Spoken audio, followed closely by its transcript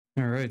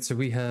All right, so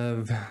we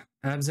have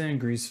Abzan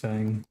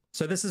Greasefang.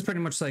 So this is pretty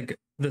much like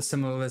the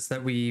similar list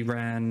that we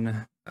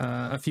ran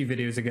a few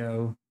videos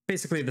ago.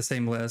 Basically the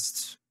same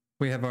list.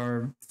 We have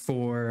our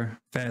 4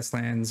 fast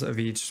lands of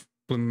each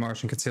Blooming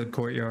Marsh and Concealed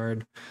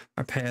Courtyard,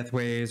 our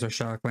pathways, our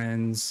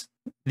shocklands.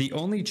 The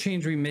only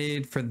change we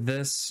made for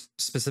this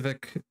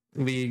specific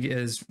league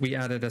is we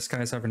added a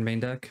Sky Sovereign main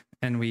deck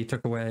and we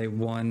took away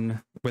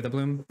 1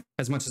 Witherbloom.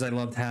 As much as I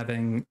loved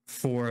having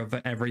 4 of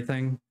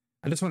everything,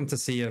 I just wanted to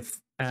see if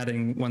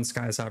adding 1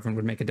 Sky Sovereign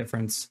would make a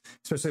difference,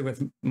 especially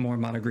with more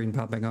mono green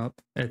popping up.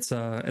 It's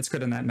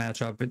good in that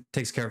matchup. It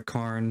takes care of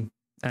Karn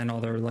and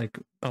all their like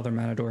other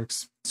mana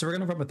dorks. So we're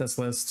gonna run with this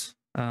list.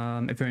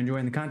 If you're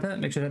enjoying the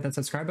content, make sure to hit that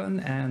subscribe button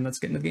and let's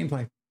get into the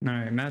gameplay. All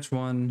right, match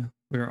 1.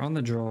 We are on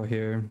the draw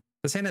here.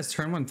 This hand has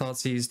turn 1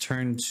 Thoughtseize,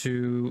 turn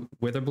 2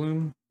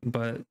 Witherbloom,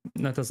 but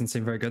that doesn't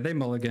seem very good. They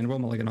mulligan. We'll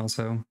mulligan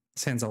also.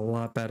 This hand's a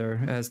lot better.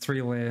 It has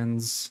 3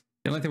 lands.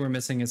 The only thing we're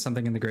missing is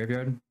something in the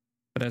graveyard.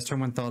 But as turn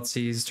 1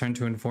 Thoughtseize, turn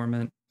 2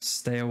 Informant,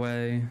 stay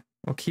away.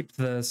 I'll keep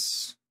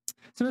this.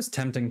 It's almost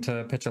tempting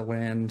to pitch a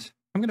land.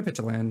 I'm gonna pitch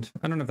a land.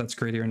 I don't know if that's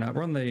greedy or not.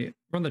 We're on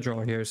the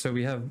draw here, so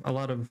we have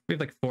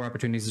like 4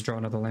 opportunities to draw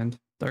another land.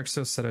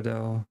 Darksteel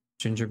Citadel,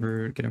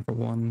 Gingerbrute, get in for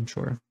 1,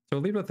 sure. So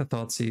we'll lead with the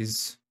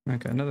Thoughtseize.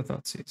 Okay, another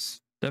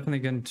Thoughtseize. Definitely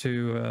going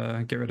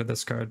to get rid of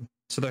this card.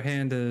 So their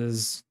hand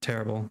is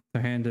terrible.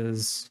 Their hand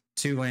is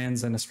 2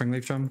 lands and a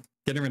Springleaf Drum.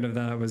 Getting rid of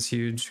that was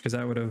huge because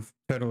that would have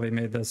totally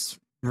made this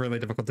really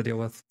difficult to deal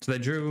with. So they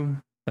drew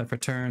that for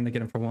turn, they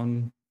get him for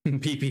 1.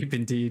 Beep beep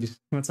indeed.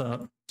 What's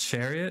up?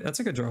 Chariot? That's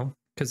a good draw.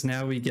 Because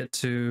now we get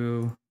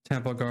to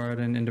Temple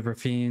Garden, Endeavor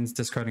Fiends,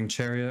 discarding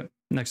Chariot.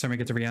 Next time we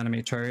get to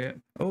reanimate Chariot.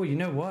 Oh, you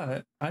know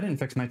what? I didn't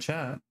fix my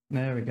chat.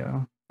 There we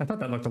go. I thought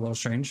that looked a little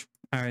strange.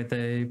 All right,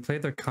 they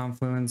played their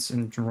Confluence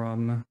and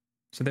Drum.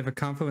 So they have a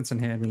Confluence in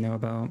hand we know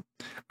about.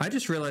 I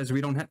just realized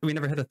we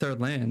never hit a 3rd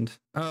land.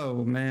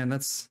 Oh man,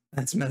 that's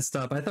messed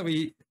up. I thought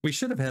we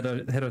should have hit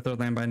a 3rd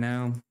land by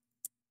now.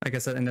 I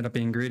guess that ended up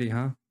being greedy,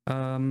 huh?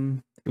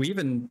 We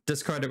even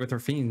discarded with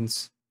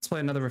Rafines. Let's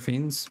play another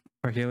Rafines.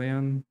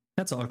 Parhelion.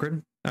 That's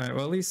awkward. All right,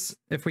 well, at least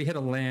if we hit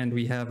a land,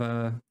 we have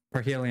a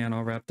Parhelion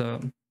all wrapped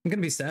up. I'm going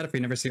to be sad if we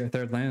never see our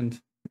 3rd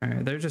land. All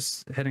right, they're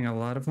just hitting a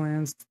lot of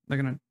lands. They're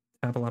going to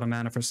have a lot of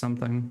mana for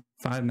something.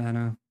 5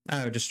 mana.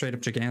 Oh, just straight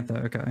up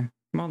Gigantha. Okay.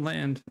 Come on,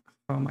 land.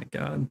 Oh my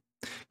god.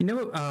 You know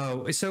what?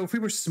 Oh, so if we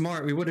were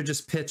smart, we would have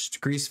just pitched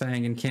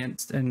Greasefang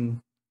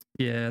and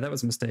yeah, that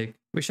was a mistake.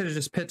 We should have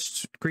just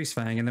pitched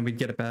Greasefang and then we'd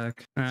get it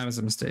back. That was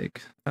a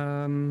mistake.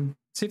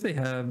 See if they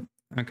have...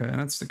 Okay,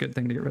 that's a good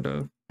thing to get rid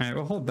of. All right,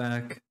 we'll hold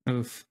back.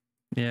 Oof.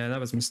 Yeah, that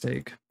was a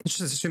mistake. It's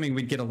just assuming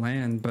we'd get a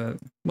land, but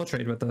we'll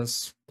trade with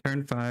this.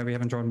 Turn 5, we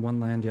haven't drawn 1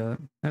 land yet.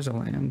 There's a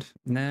land.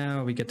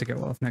 Now we get to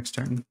go off next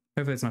turn.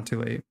 Hopefully it's not too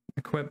late.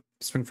 Equip,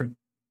 swing for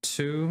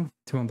 2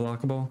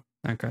 unblockable.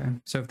 Okay,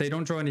 so if they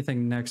don't draw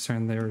anything next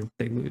turn,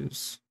 they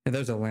lose. Yeah,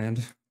 there's a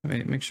land.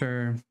 Wait, make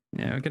sure...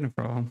 Yeah, we're getting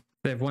for all.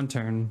 They have 1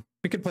 turn.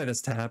 We could play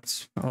this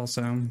tapped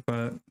also,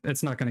 but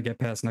it's not going to get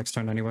past next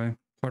turn anyway.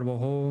 Portable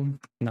hole.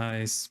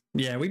 Nice.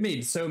 Yeah, we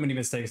made so many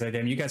mistakes that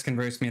game. You guys can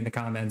roast me in the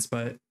comments,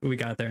 but we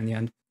got there in the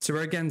end. So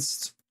we're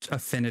against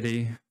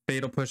Affinity.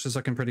 Fatal Push is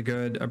looking pretty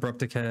good. Abrupt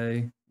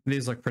Decay.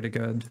 These look pretty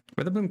good.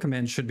 Witherbloom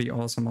Command should be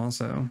awesome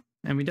also.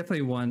 And we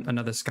definitely want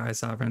another Sky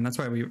Sovereign. That's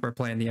why we were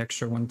playing the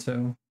extra one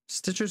too.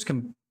 Stitchers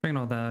can bring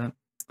all that.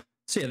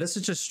 So yeah, this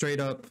is just straight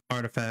up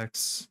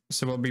artifacts.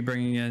 So we'll be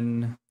bringing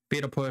in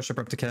Fatal Push,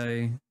 Abrupt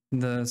Decay.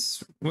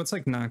 This, what's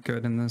like not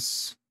good in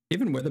this?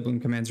 Even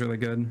Witherbloom Command's really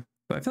good.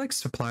 But I feel like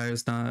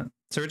Supplier's not.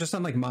 So we're just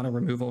on like mono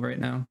removal right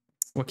now.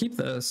 We'll keep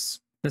this.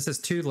 This is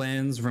 2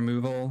 lands,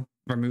 removal,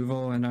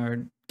 and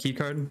our key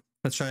card.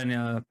 Let's try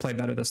and play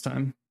better this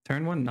time.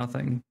 Turn 1,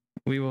 nothing.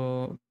 We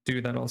will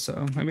do that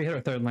also. And we hit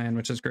our 3rd land,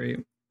 which is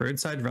great.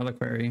 Roadside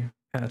Reliquary.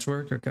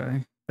 Patchwork,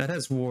 okay. That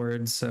has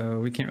wards, so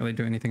we can't really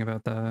do anything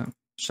about that.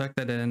 Check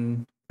that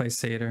in. Play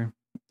Satyr.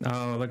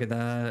 Oh, look at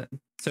that.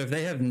 So if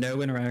they have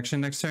no interaction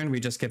next turn, we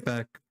just get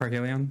back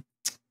Parhelion.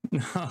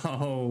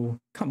 No,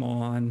 come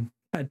on.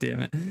 God damn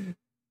it.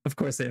 Of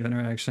course they have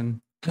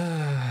interaction.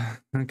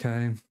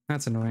 Okay,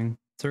 that's annoying.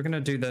 So we're going to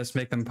do this,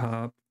 make them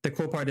pop. The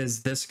cool part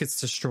is this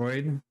gets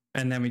destroyed,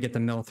 and then we get the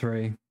mill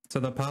 3. So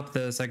they'll pop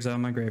this, exile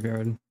my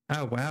graveyard.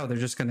 Oh, wow, they're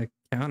just going to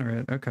counter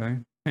it. Okay,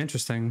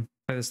 interesting.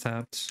 Play this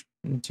tapped.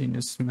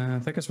 Genius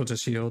Math. I guess we'll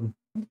just shield.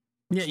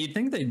 Yeah, you'd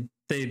think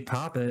they'd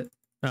pop it,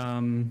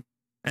 and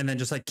then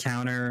just like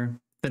counter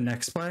the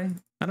next play.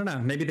 I don't know.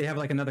 Maybe they have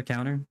like another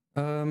counter.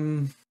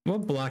 We'll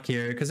block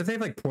here because if they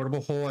have like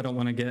portable hole, I don't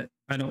want to get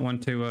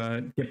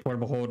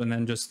portable hold and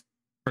then just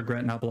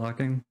regret not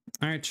blocking.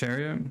 All right,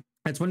 Chariot.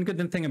 That's one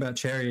good thing about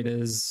Chariot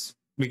is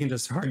we can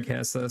just hard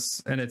cast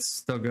this and it's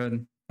still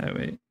good. Oh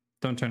wait,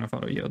 don't turn off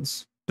auto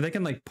yields. But they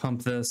can like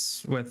pump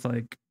this with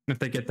like if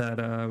they get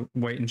that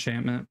white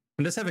enchantment.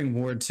 And this having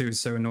ward too is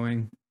so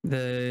annoying.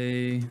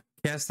 They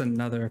cast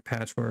another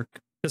Patchwork.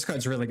 This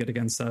card's really good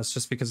against us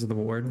just because of the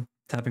ward.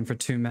 Tapping for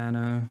 2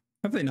 mana.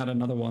 Hopefully not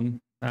another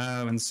one.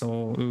 Oh,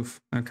 Ensoul. Oof.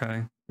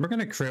 Okay. We're going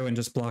to crew and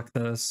just block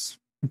this.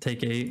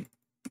 Take 8.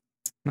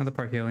 Another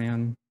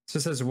Parhelion. So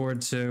it says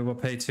ward 2, we'll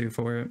pay 2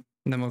 for it.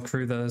 And then we'll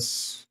crew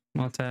this.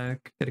 We'll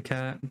attack, get a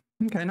cat.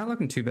 Okay, not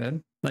looking too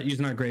bad. Not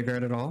using our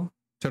graveyard at all.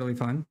 Totally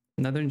fine.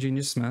 Another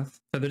Ingenious Smith.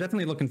 So they're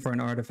definitely looking for an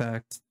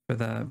artifact for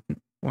that.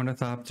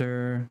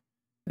 Ornithopter.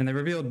 And they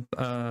revealed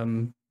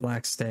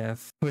Black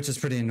Staff, which is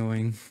pretty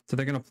annoying. So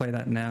they're going to play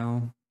that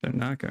now. They're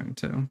not going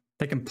to.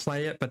 They can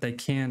play it, but they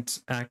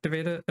can't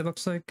activate it, it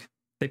looks like.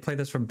 They play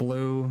this for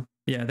blue.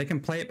 Yeah, they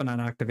can play it, but not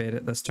activate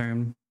it this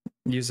turn.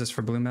 Use this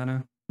for blue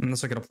mana.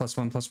 Unless I get a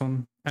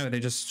 +1/+1. Oh, they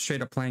just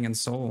straight up playing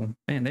Ensoul.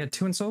 Man, they had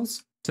 2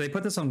 Ensouls? So they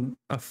put this on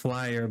a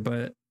flyer,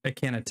 but it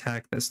can't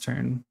attack this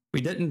turn. We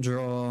didn't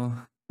draw.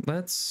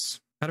 How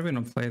do we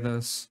want to play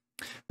this?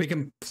 We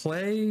can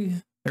play.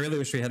 I really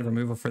wish we had a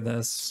removal for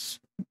this.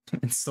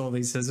 Install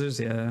these scissors,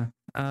 yeah.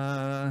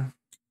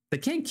 They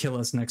can't kill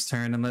us next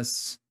turn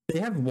unless they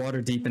have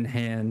Water Deep in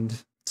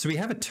hand. So we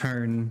have a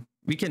turn.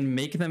 We can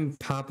make them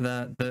pop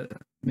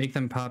make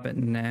them pop it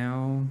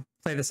now.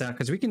 Play this out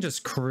because we can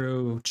just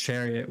crew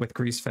Chariot with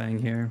Greasefang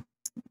here.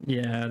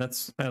 Yeah,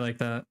 I like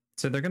that.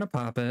 So they're gonna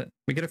pop it.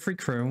 We get a free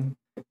crew.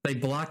 They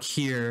block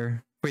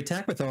here. If we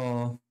attack with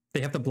all, they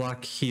have to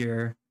block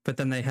here, but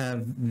then they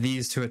have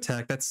these to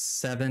attack. That's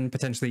 7,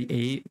 potentially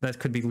 8. That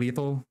could be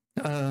lethal.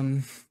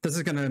 This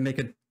is gonna make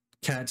a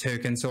cat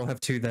token, so I'll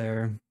have 2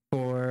 there.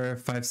 4,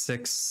 5,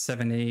 6,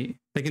 7, 8.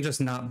 They can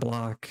just not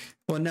block.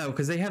 Well, no,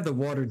 because they have the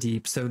Water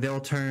Deep, so they'll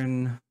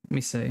turn. Let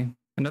me see.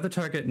 Another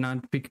target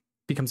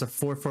becomes a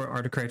 4/4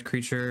 artifact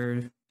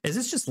creature. Is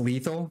this just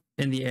lethal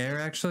in the air?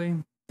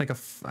 Actually,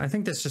 I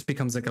think this just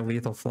becomes like a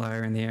lethal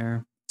flyer in the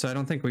air. So I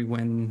don't think we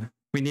win.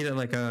 We need it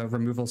like a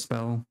removal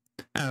spell.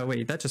 Oh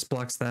wait, that just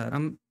blocks that.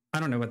 I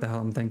don't know what the hell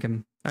I'm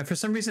thinking. For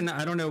some reason,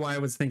 I don't know why I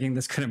was thinking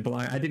this couldn't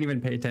block. I didn't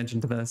even pay attention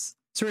to this.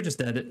 So we're just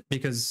dead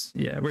because,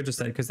 yeah, we're just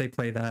dead because they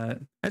play that.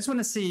 I just want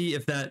to see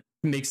if that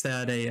makes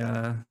that a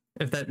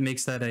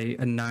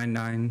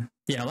 9/9.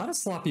 Yeah, a lot of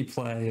sloppy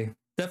play.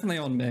 Definitely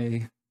on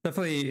me.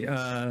 Definitely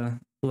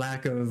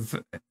lack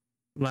of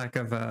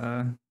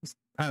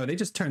oh, they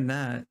just turned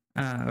that.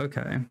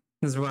 Okay.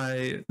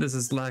 This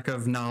is lack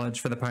of knowledge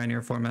for the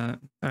Pioneer format.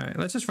 All right,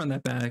 let's just run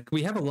that back.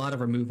 We have a lot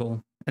of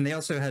removal. And they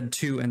also had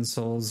 2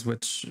 Ensouls,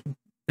 which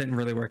didn't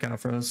really work out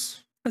for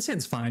us. This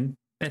hand's fine.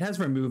 It has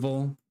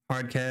removal,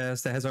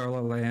 hardcast, it has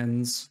Arlo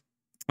lands.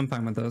 I'm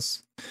fine with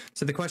this.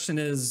 So the question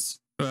is,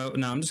 no,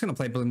 I'm just going to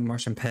play Blooming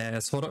Marsh and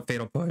pass, hold up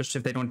Fatal Push.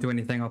 If they don't do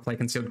anything, I'll play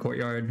Concealed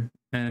Courtyard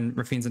and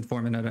Rafine's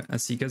Informant and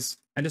Asikas.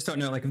 I just don't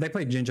know, like if they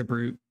play Ginger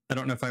Brute, I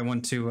don't know if I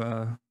want to,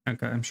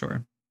 okay, I'm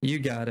sure. You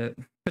got it.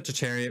 Pitch a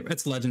Chariot.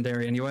 It's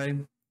legendary anyway.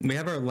 We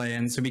have our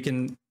land, so we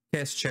can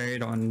cast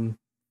Chariot on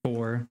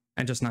 4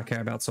 and just not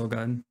care about Soul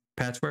Gun.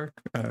 Patchwork?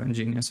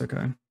 Ingenious,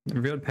 okay.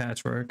 Revealed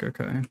Patchwork,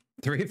 okay.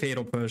 3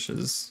 Fatal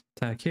Pushes.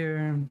 Attack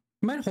here.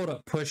 Might hold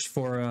up Push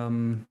for,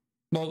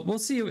 well, we'll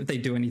see if they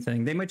do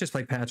anything. They might just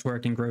play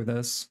Patchwork and grow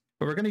this.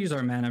 But we're going to use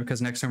our mana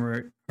because next time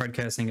we're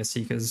hardcasting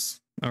Asikas,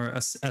 or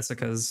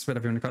Asikas,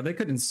 whatever you want to call it. They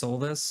could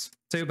Ensoul this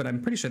too, but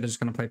I'm pretty sure they're just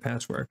going to play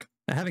Patchwork.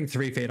 Having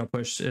 3 Fatal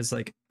Push is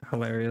like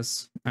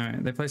hilarious. All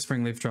right, they play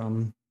Springleaf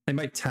Drum. They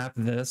might tap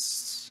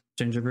this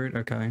Ginger Brute.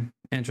 Okay,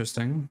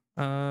 interesting.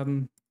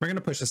 We're going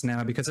to push this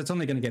now because it's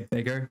only going to get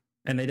bigger.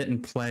 And they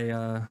didn't play...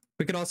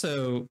 we could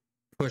also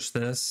push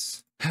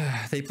this.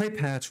 They play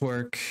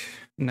Patchwork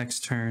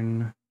next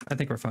turn. I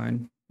think we're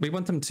fine. We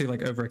want them to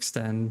like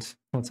overextend.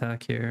 We'll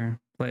attack here.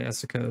 Play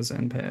Essica's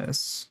and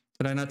pass.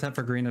 Did I not tap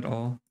for green at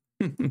all?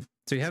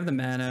 So we have the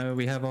mana.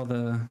 We have all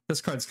the...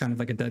 This card's kind of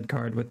like a dead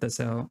card with this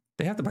out.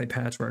 They have to play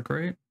Patchwork,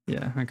 right?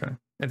 Yeah, okay.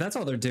 If that's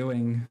all they're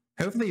doing,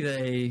 hopefully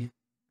they...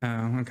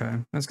 Oh, okay.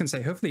 I was going to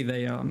say, hopefully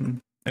they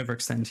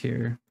overextend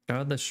here.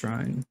 Godless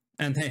Shrine.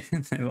 And they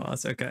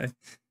lost, okay.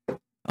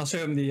 I'll show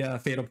them the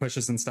Fatal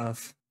Pushes and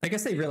stuff. I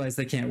guess they realize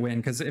they can't win,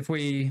 because if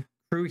we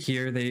crew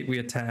here, we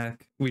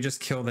attack. We just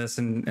kill this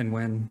and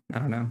win. I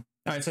don't know.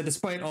 All right, so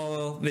despite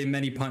all the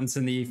many punts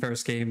in the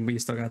first game, we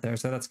still got there,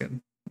 so that's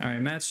good. All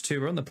right, match 2.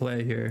 We're on the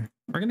play here.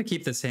 We're going to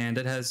keep this hand.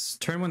 It has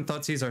turn 1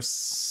 Thoughtseize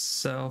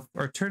ourself,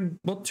 or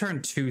we'll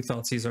turn 2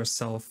 Thoughtseize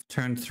ourself,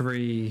 turn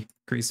 3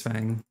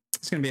 Greasefang.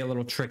 It's going to be a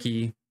little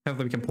tricky.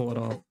 Hopefully we can pull it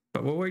off.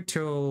 But we'll wait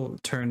till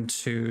turn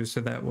 2, so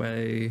that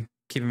way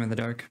keep him in the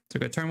dark. So we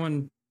got turn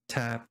 1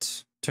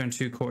 tapped, turn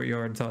 2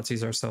 Courtyard,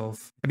 Thoughtseize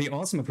ourselves. It'd be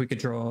awesome if we could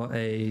draw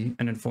an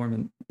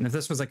Informant. And if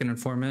this was like an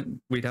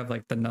Informant, we'd have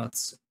like the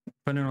nuts.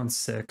 Put it on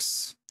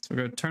 6. So we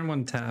go turn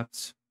 1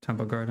 tapped,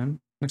 Temple Garden.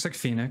 Looks like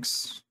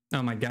Phoenix.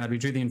 Oh my god, we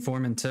drew the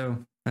Informant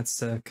too. That's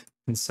sick.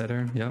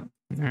 Consider, yep.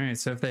 All right,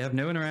 so if they have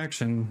no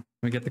interaction,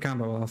 we get the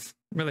combo off.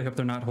 Really hope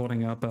they're not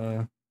holding up,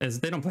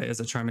 they don't play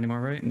as a charm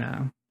anymore, right?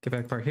 No. Get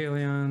back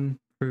Parhelion,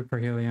 prove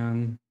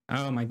Parhelion.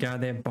 Oh my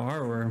god, they have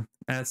Borrower.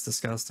 That's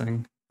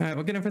disgusting. All right,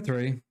 we'll get in for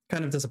 3.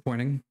 Kind of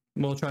disappointing.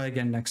 We'll try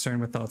again next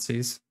turn with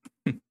Thoughtseize.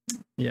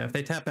 Yeah, if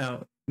they tap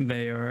out,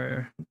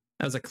 that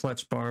was a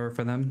clutch Borrower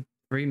for them.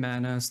 3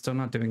 mana, still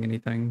not doing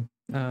anything.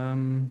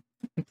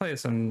 Play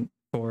us on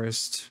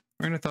Forest.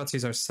 We're gonna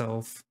Thoughteize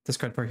ourselves.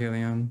 Discard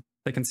Parhelion.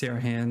 They can see our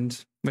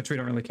hand, which we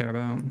don't really care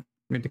about.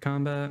 Move to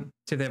combat.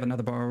 See if they have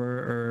another borrower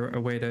or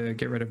a way to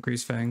get rid of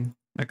Greasefang.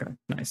 Okay,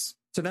 nice.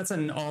 So that's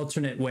an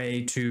alternate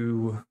way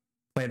to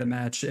play the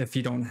match if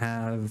you don't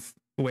have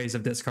ways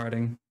of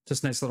discarding.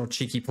 Just nice little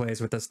cheeky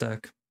plays with this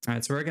deck. All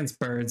right, so we're against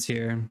birds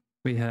here.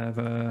 We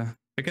have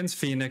against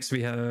Phoenix,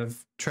 we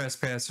have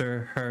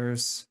Trespasser,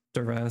 Hearse,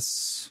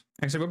 Duress.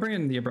 Actually, we'll bring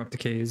in the Abrupt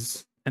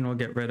Decays and we'll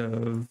get rid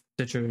of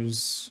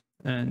Stitchers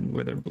and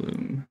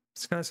Witherbloom.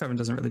 Sky 7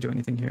 doesn't really do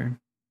anything here.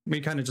 We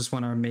kind of just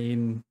want our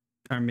main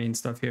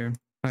stuff here.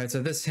 All right,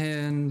 so this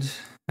hand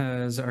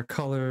has our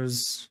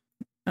colors.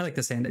 I like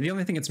this hand. The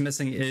only thing it's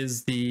missing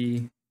is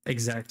the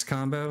exact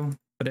combo,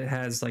 but it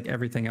has like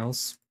everything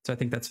else. So I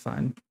think that's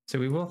fine. So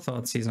we will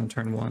Thoughtseize on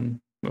turn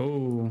 1.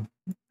 Oh,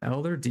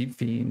 Elder Deep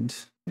Fiend.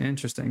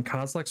 Interesting.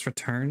 Kozilek's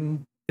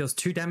Return deals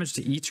 2 damage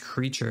to each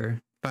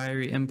creature.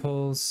 Fiery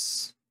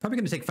Impulse. Probably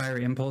going to take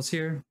Fiery Impulse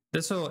here.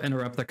 This will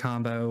interrupt the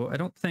combo. I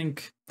don't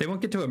think they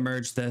won't get to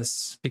emerge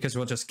this because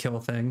we'll just kill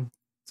a thing.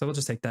 So we'll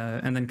just take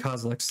that. And then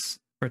Kozilek's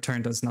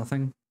Return does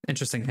nothing.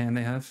 Interesting hand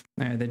they have.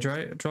 All right, they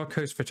draw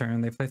Coast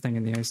Return. They play Thing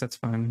in the Ice. That's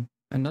fine.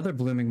 Another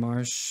Blooming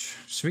Marsh.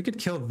 So we could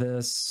kill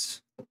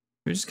this.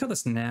 We just kill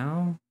this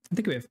now? I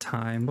think we have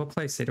time. We'll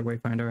play Seder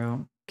Wayfinder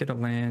out. Get a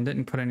land.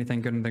 Didn't put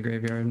anything good in the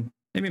graveyard.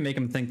 Maybe make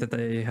them think that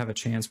they have a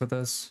chance with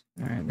us.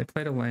 All right, they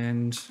played a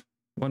land.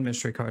 1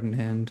 mystery card in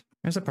hand.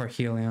 There's a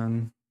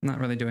Parhelion. Not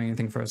really doing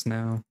anything for us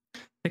now.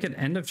 They could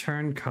end of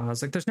turn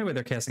Kozilek. There's no way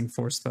they're casting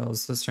 4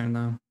 spells this turn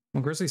though.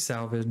 Well, Grizzly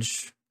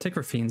Salvage. Take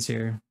Rafine's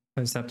here.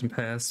 Play Sept and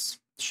Pass.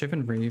 Ship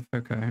and Reef.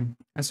 Okay.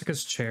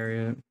 Asuka's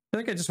Chariot. I feel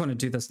like I just want to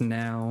do this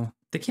now.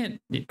 They can't,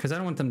 because I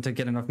don't want them to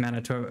get enough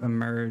mana to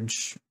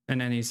emerge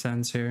in any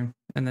sense here.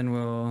 And then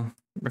we'll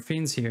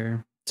Rafine's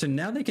here. So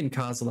now they can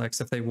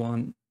Kozilek if they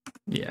want.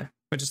 Yeah,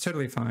 which is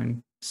totally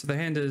fine. So the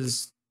hand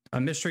is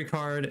a mystery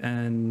card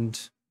and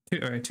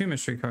 2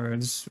 mystery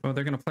cards. Well,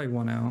 they're going to play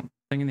 1 out.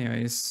 Thing in the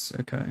Ice.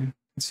 Okay.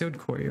 Sealed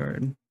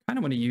Courtyard. Kind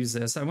of want to use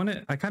this. I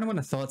kind of want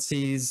to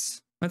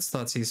Thoughtseize. Let's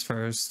Thoughtseize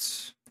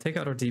first. Take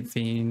out our Deep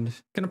Fiend.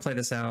 Gonna play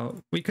this out.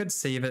 We could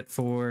save it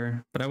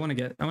for, but I want to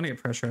get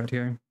pressure out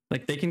here.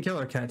 Like they can kill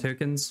our cat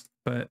tokens,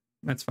 but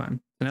that's fine.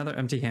 So now they're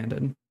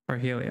empty-handed.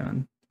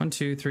 Parhelion. 1,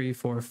 2, 3,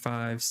 4,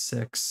 5,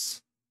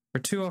 6.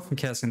 We're 2 off from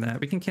casting that.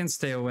 We can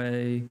stay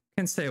away.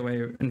 Can stay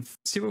away and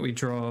see what we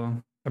draw.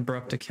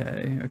 Abrupt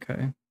Decay. Okay.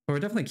 Well, we're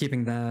definitely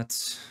keeping that.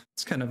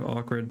 It's kind of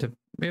awkward to.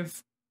 We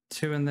have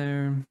 2 in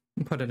there.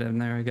 We'll put it in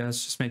there, I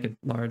guess. Just make it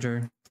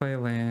larger. Play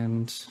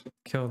land.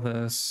 Kill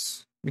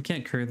this. We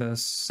can't crew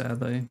this,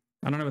 sadly.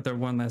 I don't know what their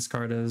 1 last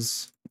card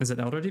is. Is it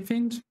Elder Deep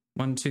Fiend?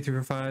 1, 2, 3,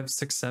 4, 5,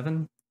 6,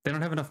 7. They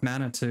don't have enough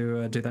mana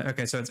to do that.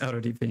 Okay, so it's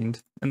Elder Deep Fiend,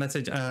 and that's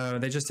it.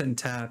 They just didn't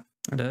tap.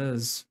 It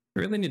is.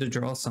 We really need to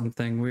draw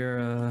something.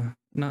 We're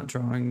not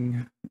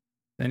drawing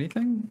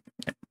anything.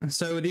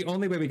 So the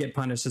only way we get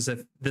punished is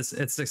if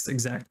it's this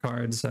exact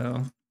card.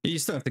 So you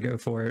still have to go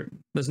for it.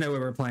 There's no way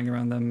we're playing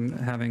around them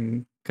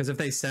having, because if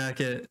they sack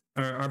it,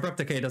 our Abrupt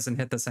Decay doesn't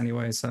hit this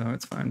anyway, so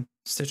it's fine.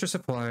 Stitcher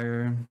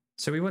Supplier.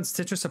 So we want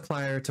Stitcher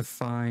Supplier to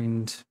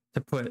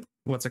put,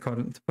 what's it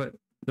called? To put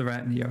the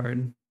rat in the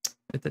yard.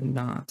 It did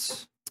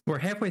not. We're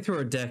halfway through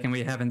our deck and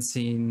we haven't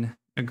seen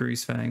a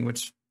Greasefang,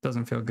 which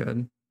doesn't feel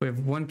good. We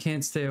have 1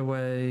 Can't Stay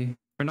Away.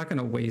 We're not going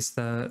to waste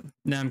that.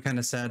 Now I'm kind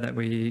of sad that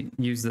we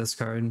use this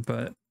card,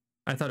 but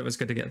I thought it was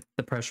good to get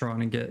the pressure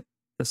on and get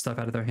the stuff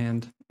out of their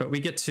hand. But we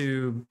get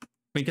to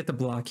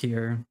block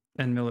here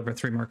and mill over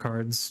 3 more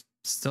cards.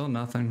 Still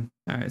nothing.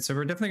 All right, so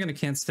we're definitely going to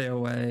Can't Stay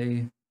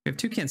Away. We have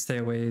 2 Can't Stay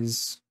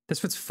Aways. This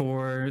puts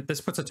 4.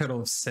 This puts a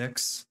total of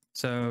 6.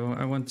 So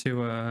I want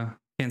to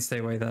Can't Stay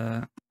Away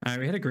that. All right,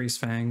 we hit a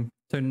Greasefang.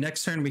 So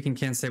next turn we can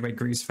Can't Stay Away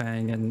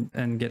Greasefang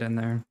and get in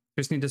there.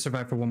 We just need to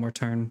survive for 1 more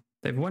turn.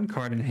 They have 1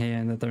 card in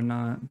hand that they're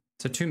not.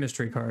 So 2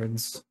 mystery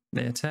cards.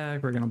 They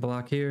attack. We're going to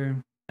block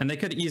here. And they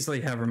could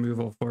easily have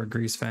removal for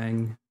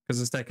Greasefang because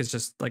this deck is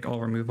just like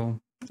all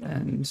removal.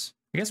 And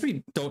I guess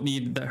we don't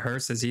need the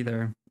hearses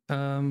either.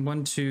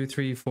 1, 2,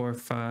 3, 4,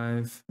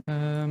 5.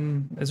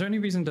 Is there any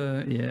reason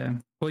to? Yeah,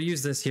 we'll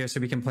use this here so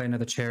we can play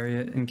another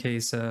Chariot in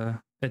case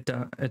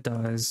it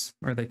dies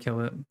or they kill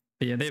it.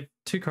 But yeah, they have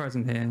 2 cards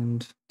in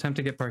hand. Attempt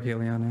to get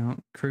Parhelion out.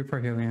 Crew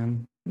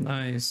Parhelion.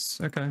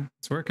 Nice. Okay,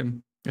 it's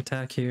working.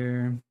 Attack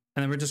here, and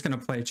then we're just gonna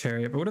play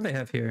Chariot. But what do they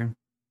have here?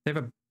 They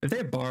have if they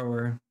have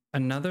Borrower,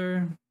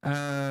 another.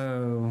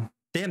 Oh,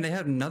 damn! They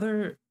have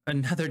another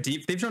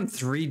deep. They've drawn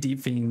 3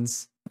 Deep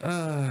Fiends.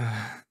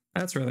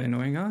 That's really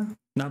annoying, huh?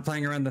 Not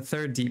playing around the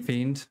 3rd Deep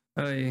Fiend.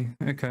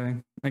 Okay.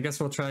 I guess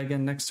we'll try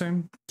again next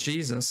turn.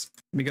 Jesus.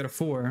 We got a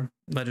 4.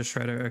 Ledger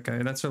Shredder.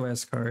 Okay, that's our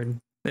last card.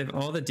 They have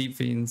all the Deep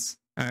Fiends.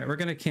 All right, we're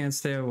going to Can't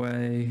Stay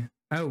Away.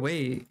 Oh,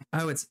 wait.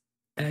 Oh, it's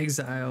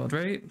exiled,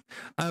 right?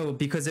 Oh,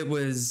 because it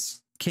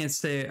was Can't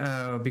Stay...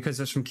 Oh, because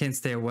it's from Can't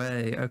Stay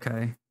Away.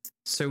 Okay.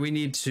 So we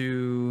need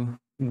to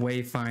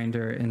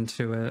Wayfinder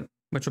into it,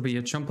 which will be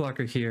a chump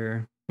blocker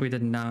here. We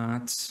did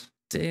not.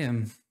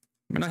 Damn.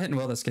 We're not hitting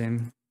well this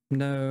game.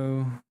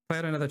 No. Play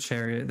out another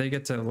Chariot. They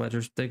get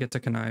to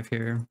connive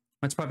here.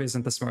 which probably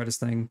isn't the smartest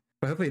thing,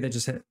 but hopefully they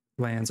just hit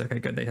lands. Okay,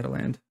 good, they hit a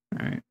land.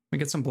 All right, we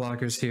get some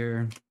blockers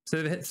here. So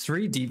they've hit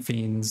 3 Deep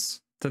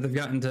Fiends. So they've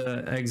gotten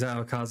to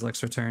exile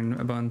Kozilek's Return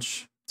a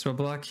bunch. So we'll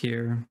block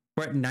here.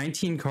 We're at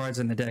 19 cards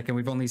in the deck, and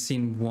we've only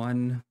seen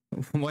one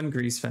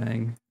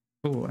Greasefang.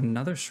 Oh,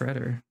 another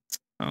Shredder.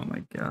 Oh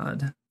my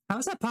god. How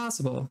is that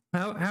possible?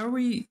 How are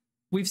we...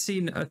 We've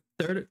seen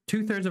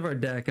two-thirds of our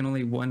deck and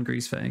only 1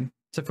 Greasefang.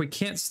 So if we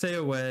can't stay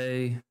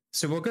away...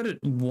 So we'll go to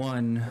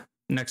 1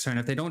 next turn.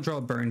 If they don't draw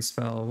a burn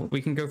spell,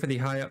 we can go for the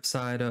high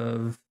upside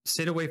of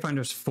State of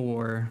Wayfinder's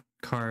 4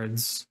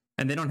 cards.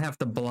 And they don't have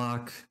to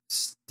block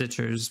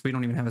Stitchers. We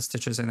don't even have a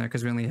Stitchers in there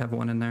because we only have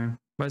 1 in there.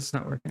 Why is it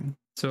not working?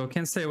 So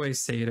can't stay away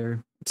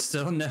Satyr.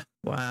 Still no...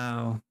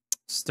 Wow.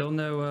 Still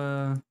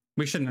no...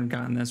 We shouldn't have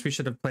gotten this. We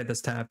should have played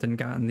this tapped and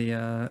gotten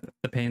the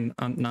pain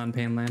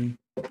non-pain land.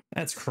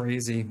 That's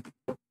crazy.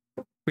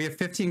 We have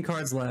 15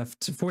 cards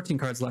left, 14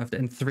 cards left,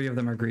 and 3 of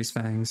them are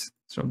Greasefangs.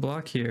 So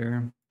block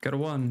here, go to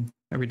 1.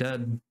 Are we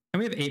dead? And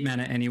we have 8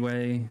 mana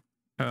anyway,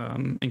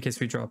 in case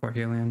we drop our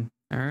Helion.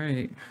 All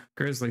right,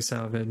 Grizzly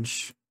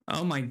Salvage.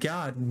 Oh my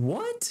god,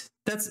 what?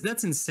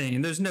 That's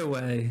insane. There's no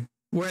way.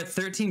 We're at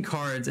 13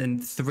 cards,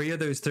 and 3 of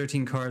those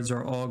 13 cards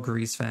are all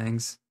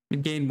Greasefangs. We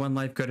gain 1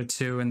 life, go to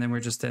 2, and then we're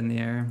just in the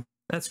air.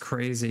 That's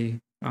crazy.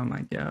 Oh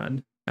my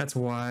god. That's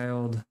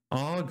wild.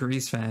 All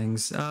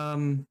Greasefangs.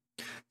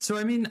 So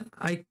I mean,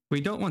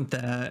 we don't want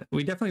that.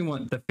 We definitely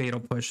want the Fatal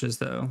Pushes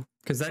though,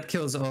 because that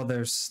kills all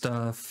their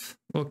stuff.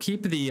 We'll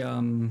keep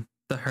the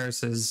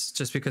hearses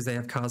just because they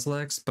have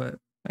Kozilek's, but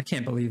I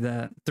can't believe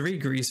that. 3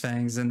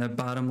 Greasefangs in the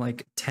bottom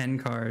like 10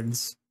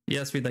 cards.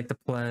 Yes, we'd like to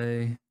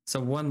play.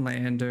 So 1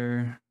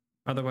 lander.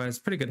 Otherwise,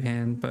 pretty good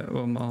hand, but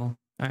we'll maul.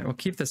 Alright, we'll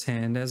keep this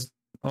hand as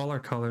all our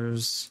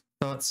colors.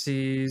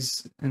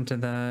 Thoughtseize into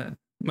that. I'm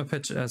gonna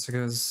pitch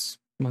Essica's.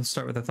 We'll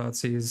start with the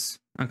Thoughtseize.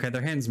 Okay,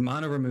 their hand's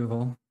mono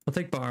removal. We'll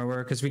take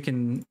Borrower because we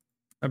can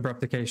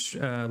Abrupt Decay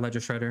Ledger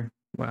Shredder.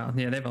 Wow,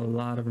 yeah, they have a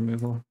lot of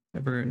removal.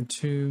 Ever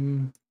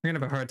Entomb. We're gonna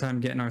have a hard time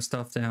getting our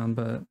stuff down,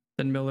 but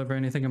didn't mill over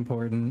anything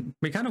important.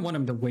 We kind of want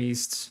them to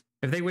waste.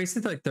 If they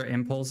wasted like their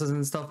impulses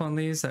and stuff on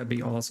these, that'd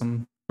be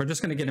awesome. We're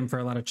just gonna get him for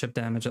a lot of chip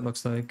damage, it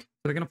looks like. So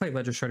they're gonna play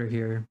Ledger Shredder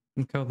here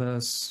and kill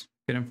this.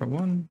 Get him for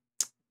 1.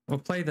 We'll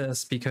play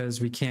this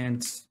because we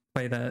can't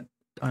play that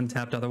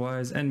untapped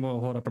otherwise, and we'll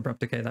hold up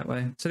Abrupt Decay that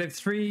way. So they have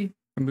 3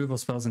 removal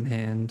spells in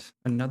hand.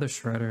 Another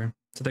Shredder.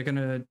 So they're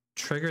gonna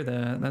trigger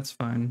that. That's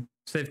fine.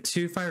 So they have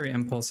 2 Fiery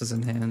Impulses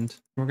in hand.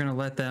 We're gonna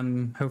let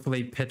them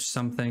hopefully pitch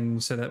something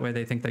so that way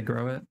they think they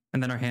grow it.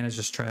 And then our hand is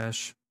just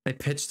trash. They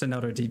pitched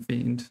another Deep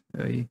Fiend.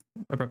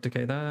 Abrupt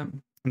Decay that.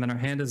 And then our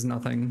hand is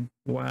nothing.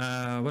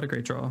 Wow, what a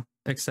great draw.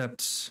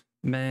 Except,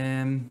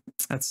 man,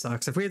 that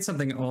sucks. If we had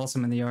something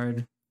awesome in the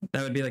yard,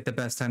 that would be like the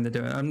best time to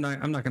do it. I'm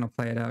not gonna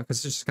play it out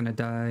because it's just gonna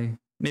die.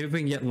 Maybe if we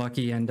can get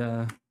lucky and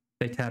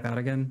they tap out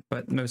again,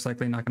 but most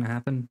likely not gonna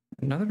happen.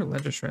 Another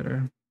Ledger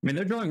Shredder. I mean,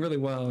 they're drawing really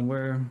well and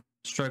we're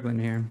struggling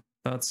here.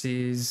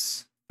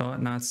 Thoughtseize,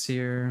 Thought Not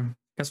Seer.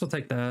 Guess we'll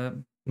take that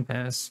and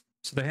pass.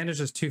 So the hand is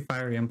just 2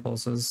 Fiery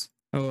Impulses.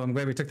 Oh, I'm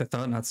glad we took the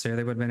Thought Not Seer.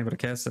 They would have been able to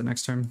cast it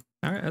next turn.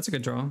 All right, that's a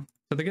good draw.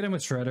 So they get in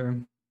with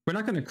Shredder. We're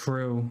not gonna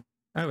crew.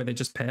 Oh, they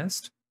just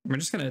passed? We're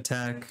just gonna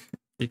attack.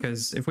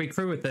 Because if we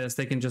crew with this,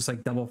 they can just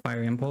like double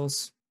Fiery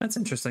Impulse. That's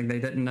interesting. They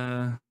didn't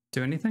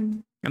do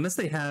anything. Unless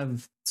they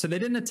have... So they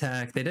didn't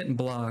attack. They didn't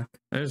block.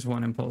 There's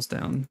 1 impulse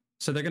down.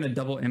 So they're going to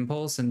double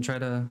impulse and try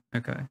to...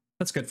 Okay.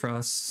 That's good for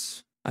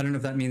us. I don't know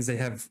if that means they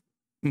have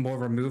more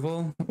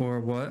removal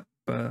or what.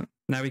 But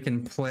now we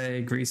can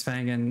play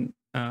Greasefang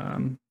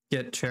and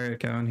get Chariot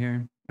going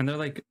here. And they're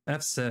like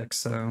F6.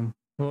 So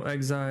we'll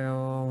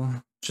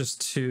exile just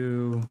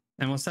 2.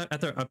 And we'll start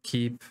at their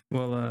upkeep.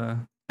 We'll...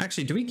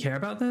 Actually, do we care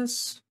about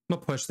this? We'll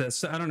push this.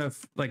 So I don't know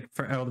if, like,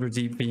 for Elder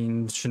Deep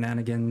Fiend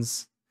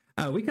shenanigans.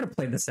 We could have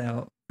played this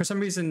out. For some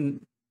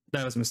reason,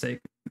 that was a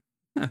mistake.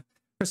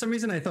 For some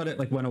reason, I thought it,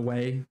 like, went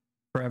away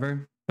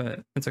forever.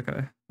 But it's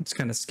okay. Let's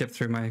kind of skip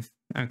through my...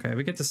 Okay,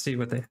 we get to see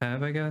what they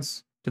have, I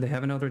guess. Do they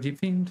have an Elder Deep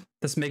Fiend?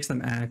 This makes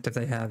them act if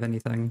they have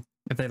anything.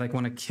 If they, like,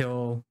 want to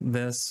kill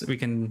this, we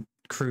can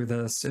crew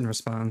this in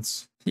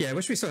response. Yeah, I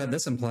wish we still had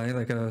this in play,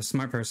 like a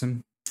smart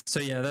person. So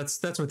yeah,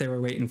 that's what they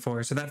were waiting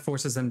for. So that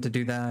forces them to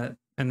do that,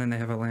 and then they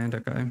have a land.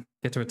 Okay,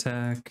 get to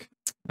attack,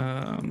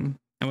 and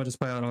we'll just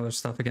play out all their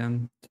stuff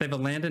again. They have a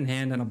land in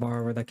hand and a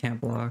Borrower that can't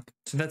block.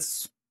 So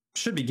that's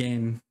should be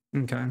game.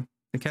 Okay,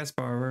 they cast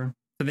Borrower.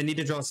 So they need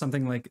to draw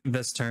something like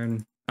this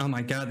turn. Oh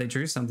my god, they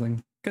drew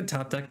something. Good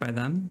top deck by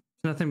them.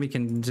 There's nothing we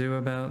can do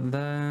about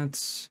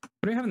that.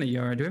 What do we have in the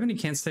yard? Do we have any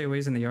can't stay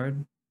aways in the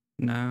yard?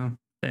 No.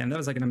 Damn, that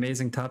was like an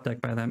amazing top deck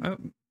by them. Oh,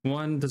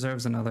 1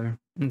 deserves another.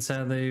 And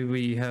sadly,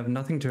 we have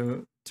nothing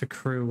to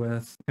crew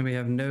with. And we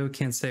have no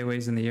can't stay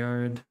aways in the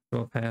yard.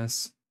 We'll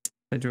pass.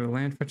 They drew a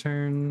land for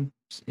turn.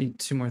 Just eat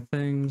 2 more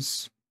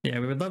things. Yeah,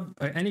 we would love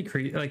any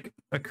creature, like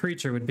a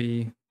creature would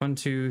be 1,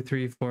 2,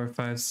 3, 4,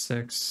 5,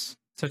 6.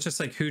 So it's just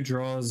like who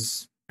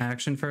draws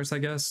action first, I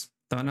guess.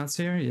 Thought Not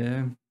Seer?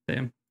 Yeah.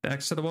 Damn.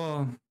 Backs to the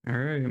wall. All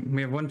right.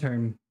 We have 1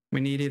 turn.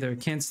 We need either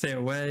can't stay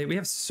away. We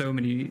have so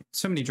many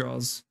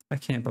draws. I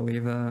can't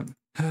believe that.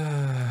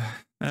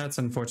 That's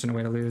an unfortunate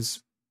way to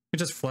lose. We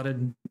just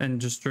flooded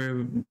and just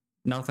drew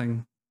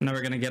nothing. Now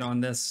we're gonna get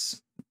on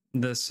this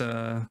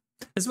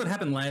is what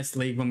happened last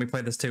league when we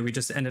played this too. We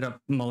just ended up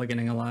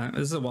mulliganing a lot.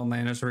 This is a one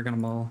lander, so we're gonna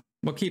mull.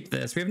 We'll keep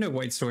this. We have no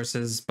white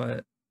sources,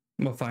 but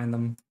we'll find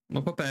them.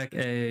 We'll put back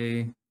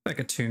a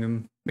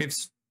tomb. We have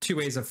 2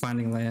 ways of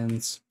finding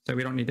lands, so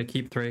we don't need to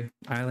keep 3.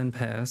 Island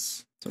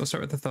pass. So we'll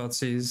start with the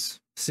Thoughtseize.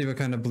 See what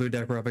kind of blue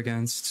deck we're up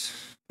against.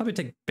 Probably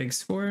take big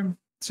score.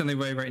 It's the only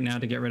way right now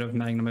to get rid of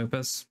Magnum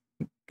Opus.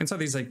 Against all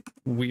these like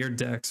weird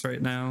decks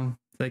right now.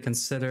 They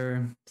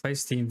consider play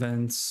Steam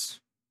Vents,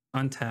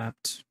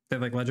 untapped. They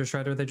have like Ledger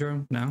Shredder they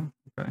drew? No?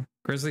 Okay.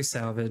 Grizzly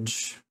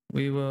Salvage.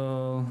 We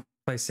will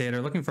play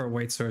Satyr, looking for a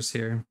white source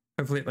here.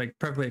 Hopefully, like,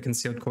 preferably a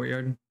Concealed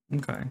Courtyard.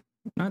 Okay.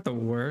 Not the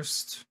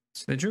worst.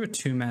 So they drew a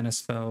 2-mana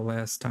spell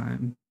last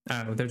time.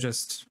 Oh, they're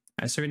just...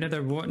 so we know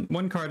their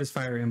one card is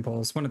Fiery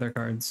Impulse, one of their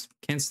cards.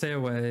 Can't stay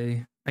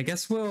away. I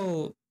guess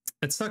we'll...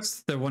 It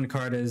sucks the one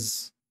card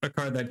is a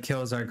card that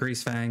kills our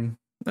Greasefang.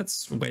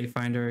 That's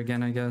Wayfinder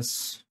again, I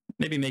guess.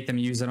 Maybe make them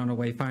use it on a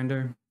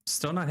Wayfinder.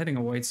 Still not hitting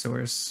a white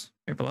source.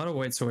 We have a lot of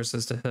white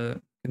sources to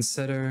hit.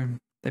 Consider.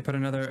 They put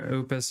another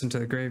Opus into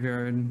the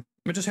graveyard.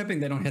 We're just hoping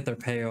they don't hit their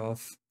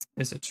payoff.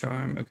 Is it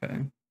Charm? Okay.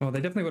 Well, they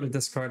definitely would have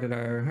discarded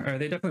our... Or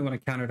they definitely would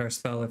have countered our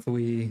spell if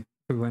we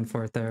went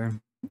for it there.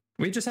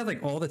 We just have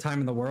like all the time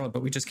in the world,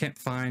 but we just can't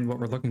find what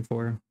we're looking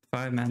for.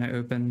 5 mana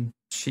open.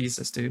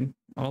 Jesus, dude.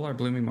 All our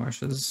Blooming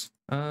Marshes.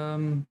 Let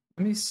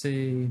me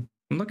see.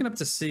 I'm looking up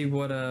to see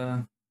what...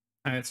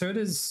 Alright, so it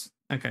is...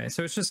 Okay,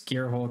 so it's just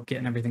Gearhulk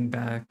getting everything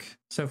back.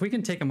 So if we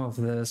can take him off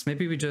this,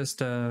 maybe we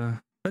just...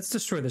 Let's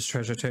destroy this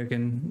treasure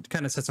token.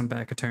 Kind of sets him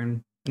back a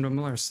turn. And we'll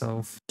mill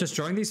ourselves. Just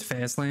drawing these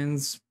fast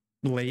lands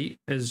late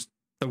is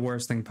the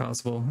worst thing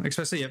possible.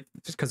 Especially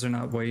just because they're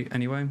not white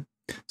anyway.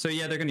 So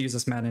yeah, they're going to use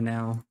this mana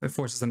now. It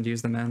forces them to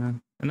use the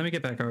mana. And then we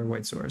get back our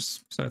white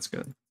source. So that's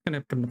good. Going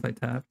to put them to play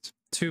tapped.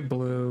 2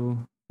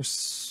 blue.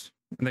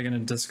 They're going to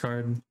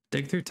discard.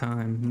 Dig Through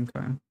Time.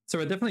 Okay. So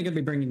we're definitely going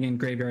to be bringing in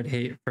Graveyard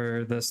Hate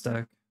for this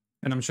deck.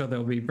 And I'm sure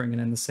they'll be bringing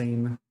in the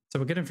same. So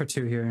we'll get in for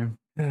 2 here.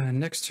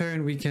 Next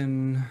turn we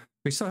can...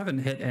 We still haven't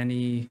hit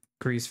any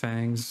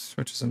Greasefangs,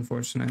 which is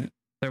unfortunate.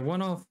 They're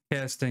one-off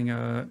casting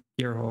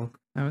Gearhulk.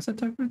 Oh, is that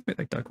Duckworth? Wait,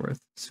 like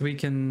Duckworth. So we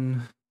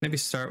can maybe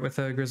start with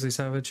a Grizzly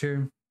Salvage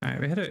here. All right,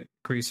 we had a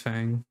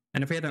Greasefang.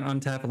 And if we had an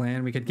untapped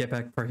land, we could get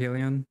back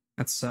Parhelion.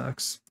 That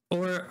sucks.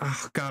 Or,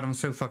 oh god, I'm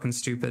so fucking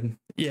stupid.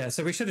 Yeah,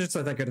 so we should have just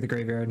let that go to the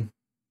graveyard.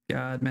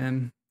 God,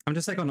 man. I'm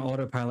just like on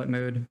autopilot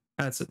mode.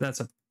 That's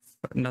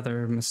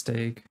another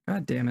mistake.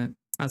 God damn it.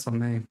 That's on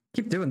me.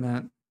 Keep doing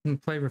that.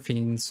 And play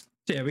Rafines.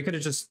 So yeah, we could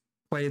have just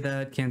played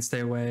that, Can't Stay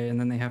Away, and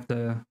then they have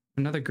to...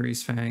 Another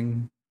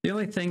Greasefang. The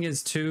only thing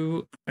is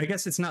too... I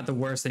guess it's not the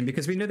worst thing,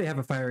 because we know they have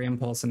a Fiery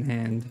Impulse in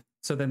hand.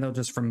 So then they'll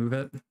just remove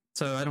it.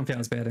 So I don't feel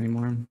as bad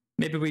anymore.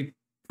 Maybe we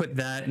put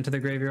that into the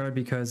graveyard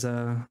because...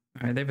 Alright,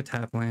 they have a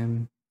tap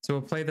land. So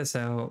we'll play this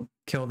out.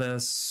 Kill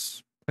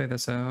this. Play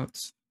this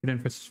out. Get in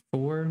for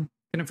 4.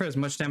 Get in for as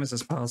much damage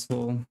as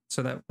possible.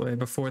 So that way,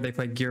 before they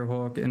play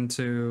Gearhulk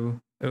into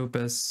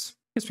Opus...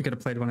 I guess we could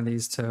have played one of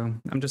these too.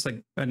 I'm just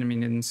like, I didn't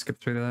mean to skip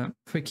through that.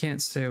 If we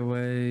can't stay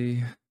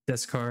away,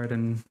 discard,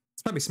 and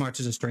it's probably smart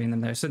to just drain them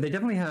there. So they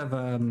definitely have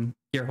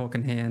Gearhulk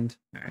in hand.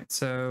 All right,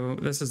 so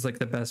this is like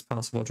the best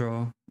possible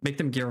draw. Make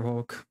them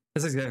Gearhulk.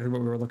 This is exactly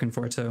what we were looking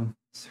for too.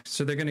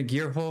 So they're gonna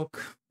Gearhulk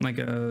like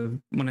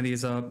one of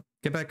these up,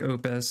 get back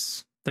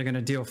Opus. They're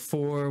gonna deal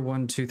 4,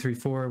 1, 2, 3,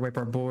 4, wipe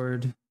our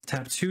board,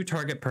 tap 2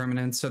 target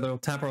permanents. So they'll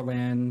tap our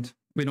land.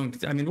 We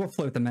don't, I mean, we'll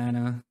float the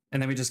mana,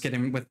 and then we just get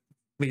in with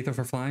lethal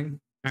for flying.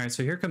 All right,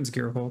 so here comes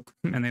Gearhulk,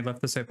 and they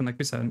left this open like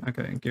we said.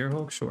 Okay,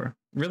 Gearhulk, sure.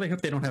 Really hope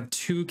they don't have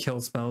 2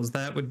 kill spells.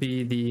 That would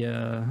be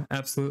the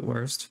absolute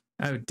worst.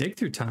 Oh, Dig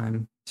Through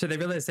Time. So they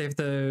realize they have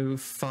to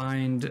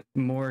find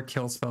more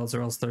kill spells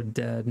or else they're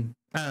dead.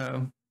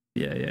 Oh,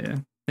 yeah.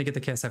 They get to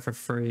cast that for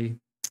free.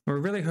 We're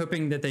really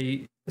hoping that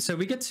they... So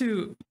we get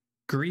to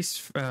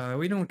Grease...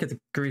 we don't get the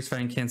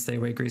Greasefang, Can't Stay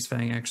Away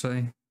Greasefang,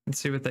 actually. Let's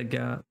see what they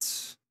got.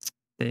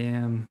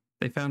 Damn.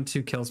 They found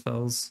 2 kill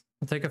spells.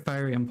 I'll take a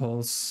Fiery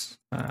Impulse.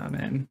 Ah,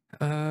 man.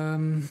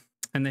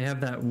 And they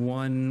have that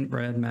 1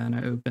 red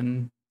mana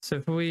open. So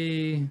if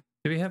we...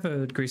 Do we have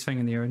a Greasefang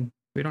in the yard?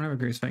 We don't have a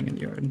Greasefang in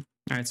the yard.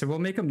 All right, so we'll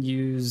make them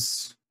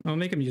use... We'll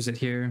make them use it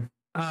here.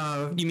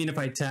 Oh, you mean if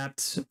I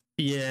tapped?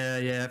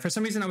 Yeah. For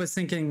some reason I was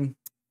thinking...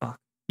 Fuck.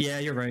 Yeah,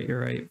 you're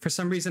right. For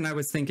some reason I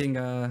was thinking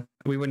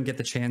we wouldn't get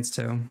the chance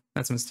to.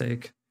 That's a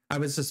mistake. I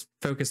was just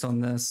focused on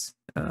this.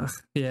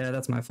 Yeah,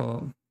 that's my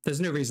fault. There's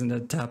no reason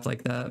to tap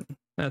like that.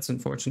 That's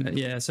unfortunate.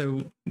 Yeah,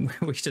 so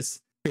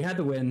we had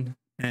the win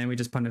and we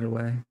just punted it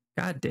away.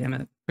 God damn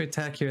it. We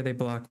attack here, they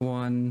block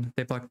 1,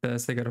 they block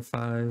this, they go to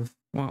 5.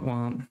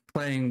 Womp.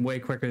 Playing way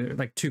quicker,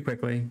 like too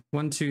quickly.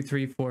 1, 2,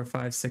 3, 4,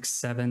 5, 6,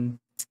 7.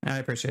 I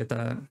appreciate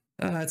that.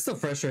 It's still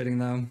frustrating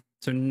though.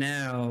 So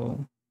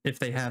now, if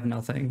they have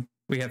nothing,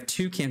 we have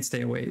 2 Can't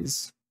Stay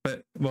Aways.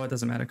 But, well, it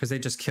doesn't matter because they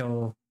just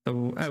kill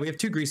we have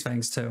 2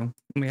 Greasefangs too.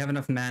 And we have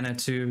enough mana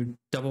to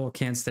double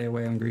Can't Stay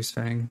Away on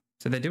Greasefang.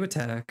 So they do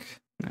attack.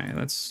 All right,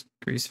 let's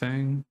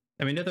Greasefang.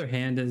 And we know their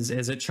hand is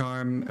it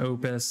Charm,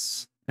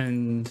 Opus,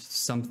 and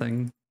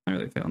something. I'm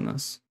really feeling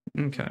this.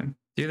 Okay.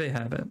 Do they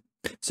have it?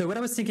 So what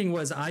I was thinking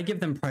was I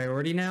give them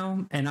priority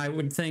now, and I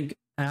would think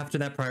after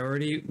that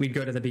priority, we'd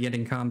go to the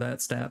beginning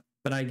combat step,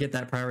 but I get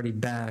that priority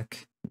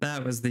back.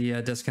 That was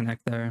the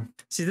disconnect there.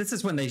 See, this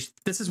is when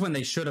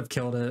they should have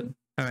killed it.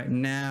 All right,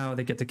 now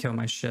they get to kill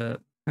my shit.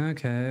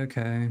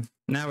 Okay.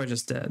 Now we're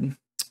just dead.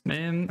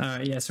 Man, all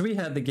right, yeah, so we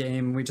had the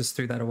game. We just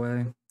threw that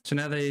away. So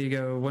now they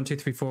go 1, 2,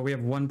 3, 4. We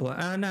have 1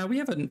 block. No, we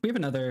have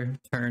another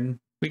turn.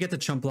 We get to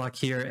chump block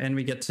here, and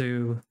we get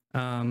to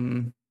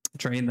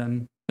drain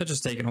them. They're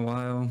just taking a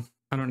while.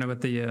 I don't know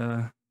what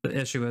the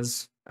issue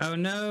is. Oh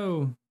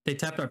no, they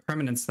tapped our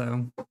permanents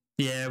though.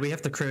 Yeah, we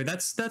have to crew.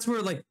 That's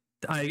where like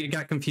I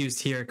got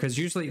confused here, because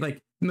usually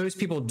like most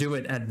people do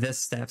it at this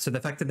step. So the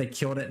fact that they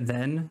killed it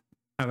then,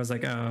 I was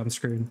like, oh, I'm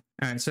screwed.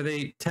 All right, so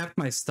they tapped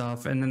my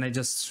stuff, and then they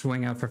just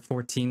swing out for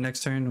 14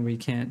 next turn, and we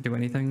can't do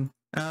anything.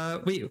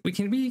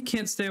 We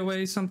can't stay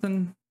away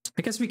something.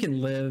 I guess we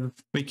can live.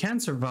 We can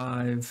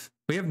survive.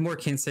 We have more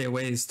can't stay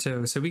aways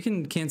too, so we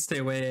can't stay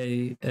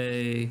away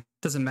a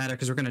doesn't matter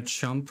because we're gonna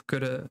chump.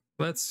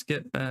 Let's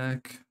get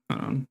back.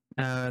 Hold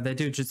on. They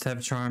do just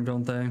have charm,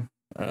 don't they?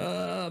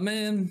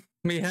 Man,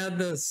 we had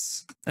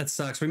this. That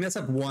sucks. We mess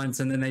up once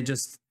and then they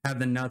just have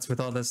the nuts with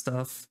all this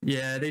stuff.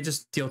 Yeah, they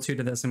just deal 2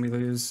 to this and we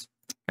lose.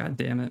 God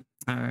damn it.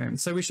 All right,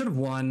 so we should have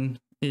won.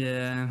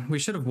 Yeah, we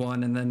should have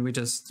won and then we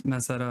just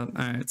messed that up.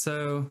 All right,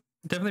 so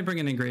definitely bring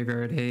in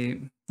Graveyard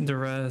Hate. The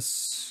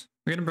rest,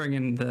 we're gonna bring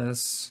in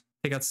this.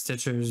 Take out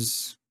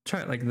Stitchers.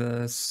 Try it like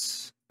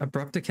this.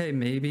 Abrupt Decay,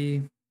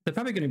 maybe. They're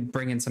probably gonna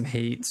bring in some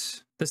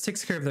hate. This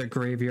takes care of their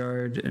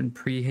graveyard and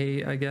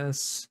pre-hate, I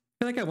guess.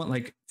 I feel like I want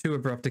like 2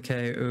 Abrupt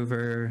Decay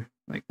over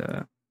like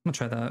that. I'll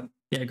try that.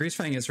 Yeah,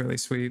 Greasefang is really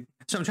sweet.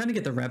 So I'm trying to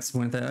get the reps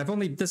with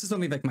it. This is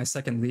only like my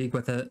 2nd league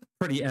with it.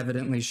 Pretty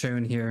evidently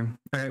shown here.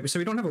 All right, so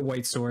we don't have a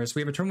white source.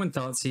 We have a turn 1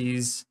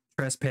 Thoughtseize,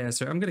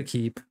 Trespasser. I'm gonna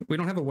keep. We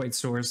don't have a white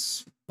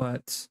source,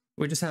 but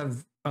we just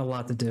have a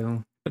lot to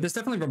do. But this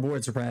definitely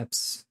rewards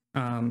reps.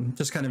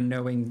 Just kind of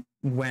knowing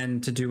when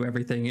to do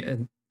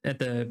everything at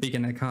the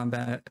beginning of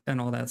combat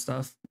and all that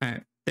stuff. All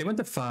right, they went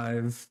to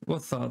 5. We'll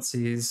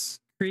Thoughtseize.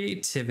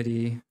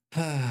 Creativity.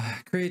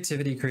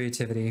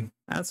 Creativity.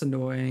 That's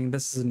annoying.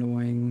 This is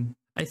annoying.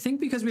 I think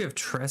because we have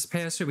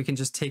Trespasser, we can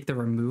just take the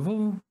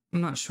removal.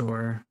 I'm not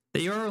sure.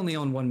 They are only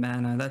on 1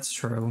 mana. That's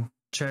true.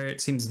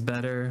 Chariot seems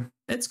better.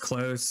 It's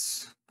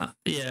close.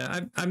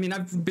 Yeah, I mean,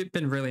 I've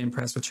been really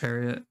impressed with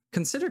Chariot.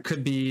 Consider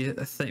could be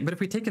a thing, but if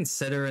we take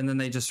Consider and then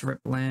they just rip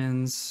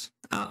lands,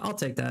 I'll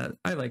take that.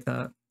 I like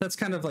that. That's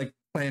kind of like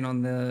playing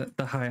on the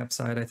high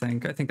upside, I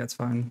think. I think that's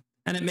fine.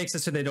 And it makes it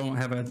so they don't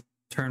have a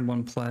turn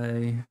 1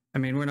 play. I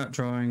mean, we're not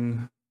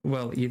drawing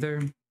well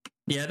either.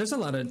 Yeah, there's a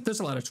lot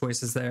of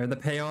choices there. The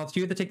payoffs,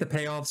 you either take the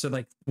payoffs or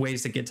like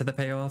ways to get to the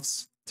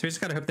payoffs. So we just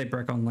gotta hope they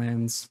brick on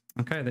lands.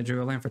 Okay, they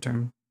drew a land for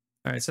turn.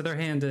 All right, so their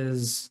hand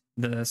is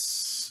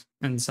this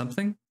and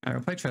something. All right,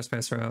 we'll play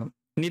Trespasser out.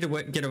 We need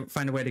to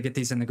find a way to get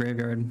these in the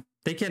graveyard.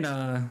 They can,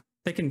 oh,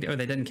 they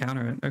didn't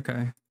counter it.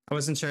 Okay. I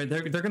wasn't sure.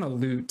 They're gonna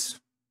loot,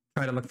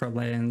 try to look for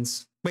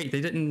lands. Wait,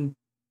 they didn't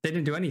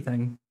do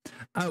anything.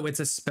 Oh, it's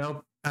a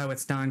spell. Oh,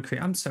 it's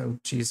non-create. I'm so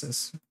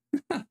Jesus.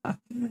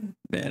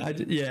 Man, I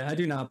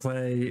do not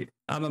play.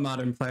 I'm a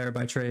modern player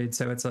by trade,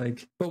 so it's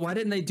like, but why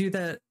didn't they do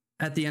that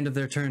at the end of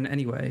their turn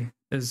anyway?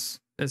 Is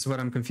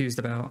what I'm confused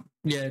about.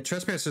 Yeah,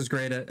 Trespasser is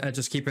great at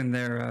just keeping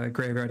their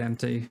graveyard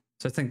empty.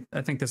 So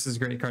I think this is a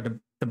great card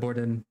to board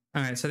in.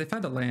 All right, so they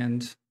found a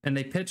land and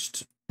they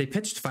pitched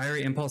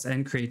Fiery Impulse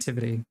and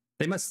Creativity.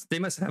 They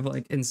must have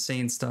like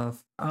insane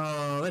stuff.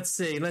 Oh, let's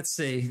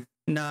see.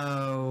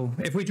 No,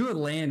 if we drew a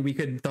land, we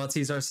could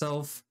Thoughtseize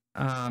ourselves.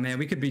 Man,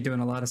 we could be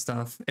doing a lot of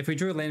stuff. If we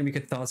drew a land, we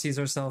could Thoughtseize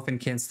ourselves and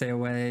Can't Stay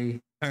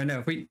Away. Or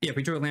no, if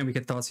we drew a land, we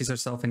could Thoughtseize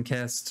ourselves and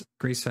cast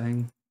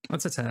Greasefang.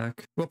 Let's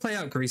attack. We'll play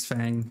out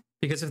Greasefang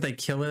because if they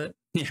kill it,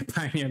 yeah,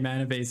 Pioneer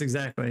mana base,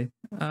 exactly.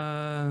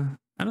 I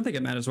don't think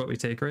it matters what we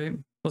take, right?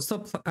 We'll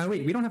still oh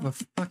wait, we don't have a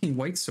fucking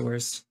white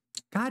source.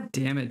 God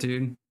damn it,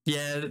 dude.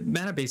 Yeah,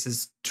 mana base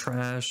is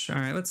trash. All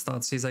right, let's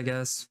Thoughtseize, I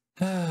guess.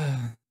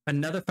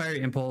 Another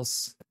Fiery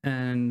Impulse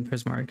and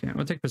Prismatic.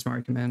 We'll take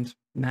Prismatic Command.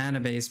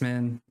 Mana base,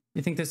 man.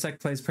 You think this deck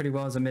plays pretty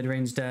well as a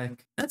mid-range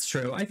deck? That's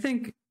true. I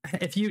think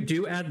if you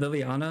do add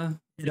Liliana,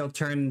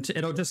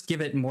 it'll just give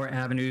it more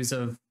avenues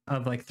of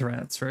like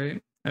threats,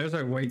 right? There's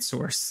our white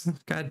source.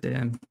 God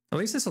damn. At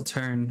least this will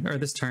turn, or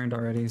this turned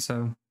already.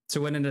 So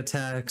when it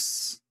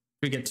attacks,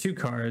 we get 2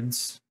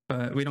 cards,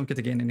 but we don't get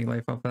to gain any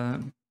life off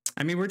that.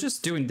 I mean, we're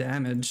just doing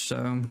damage,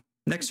 so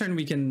next turn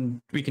we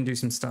can do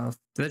some stuff.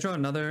 Did they draw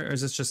another, or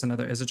is this just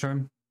another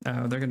Charm?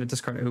 Oh, they're gonna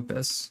discard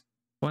Opus.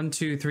 1,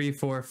 2, 3,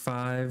 4,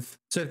 5.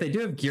 So if they do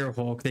have Gear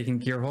Hulk, they can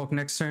Gear Hulk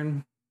next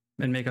turn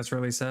and make us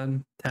really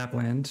sad. Tap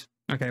land.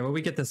 Okay, well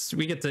we get this.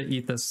 We get to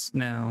eat this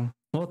now.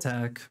 We'll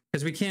attack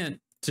because we can't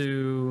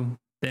do.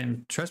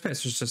 Damn,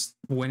 Trespasser's just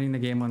winning the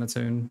game on its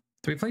own.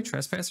 Do we play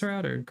Trespasser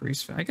out or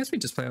Greasefang? I guess we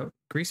just play out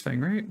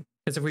Greasefang, right?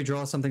 Because if we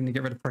draw something to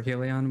get rid of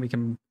Parhelion, we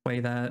can play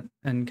that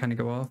and kind of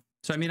go off.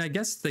 So I mean, I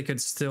guess they could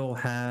still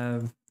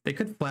have, they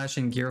could flash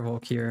in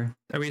Gearhulk here.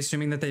 Are we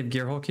assuming that they have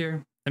Gearhulk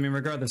here? I mean,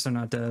 regardless, they're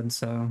not dead,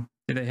 so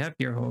do they have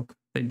Gearhulk?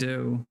 They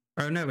do.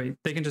 Oh no, wait,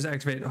 they can just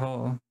activate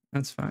Hall.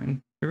 That's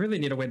fine. We really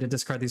need a way to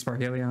discard these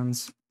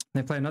Parhelions.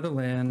 They play another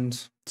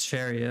land,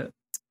 Chariot.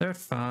 They're at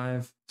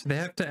 5, so they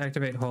have to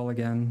activate Hall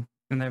again,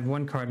 and they have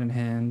 1 card in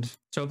hand.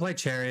 So we'll play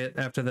Chariot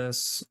after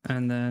this,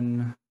 and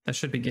then that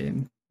should be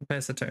game.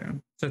 Pass the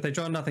turn. So if they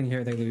draw nothing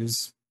here, they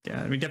lose.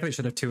 Yeah, we definitely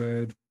should have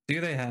 2-0'd.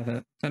 Do they have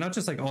it? They're not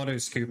just like auto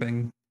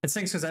scooping. It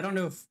stinks because I don't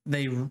know if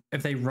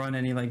they run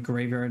any like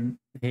graveyard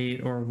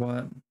hate or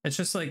what. It's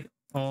just like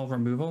all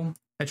removal.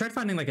 I tried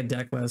finding like a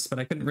deck list, but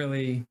I couldn't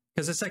really,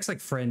 because this deck's like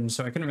fringe,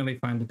 so I couldn't really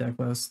find a deck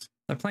list.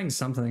 They're playing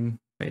something.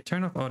 Wait,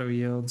 turn off auto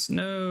yields.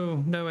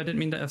 No, I didn't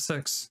mean to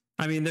F6.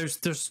 I mean, there's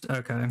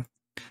okay.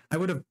 I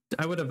would have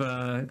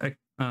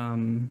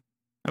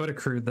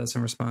accrued this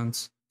in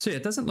response. So yeah,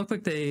 it doesn't look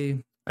like they.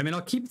 I mean,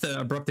 I'll keep the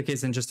Abrupt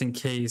Decays in just in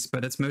case,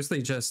 but it's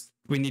mostly just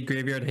we need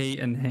graveyard hate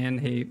and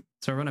hand hate,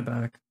 so I'll run it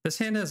back. This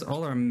hand has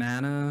all our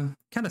mana.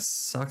 Kind of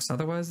sucks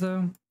otherwise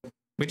though.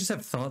 We just have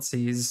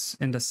Thoughtseize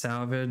into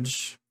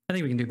salvage. I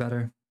think we can do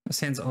better.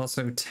 This hand's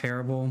also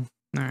terrible.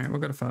 All right,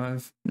 we'll go to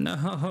 5.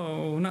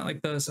 No, not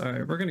like this. All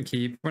right, we're going to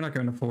keep. We're not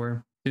going to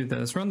 4. Do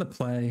this. Run the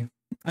play.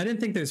 I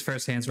didn't think those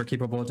first hands were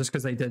keepable just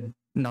because they did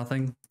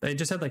nothing. They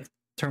just had like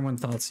turn 1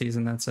 Thoughtseize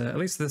and that's it. At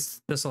least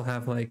this will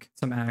have like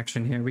some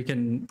action here. We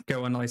can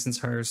go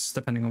Unlicensed Hearse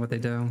depending on what they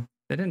do.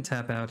 They didn't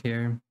tap out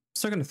here.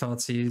 Still going to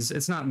Thoughtseize.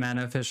 It's not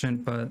mana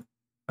efficient, but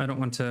I don't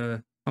want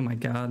to. Oh my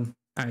god.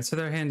 All right, so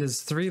their hand is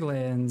 3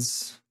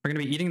 lands. We're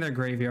going to be eating their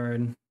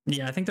graveyard.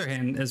 Yeah, I think their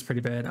hand is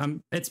pretty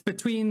bad. It's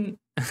between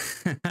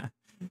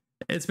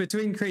it's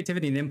between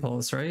creativity and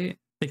impulse, right?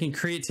 They can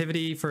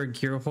creativity for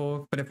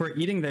Gearhulk, but if we're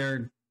eating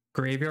their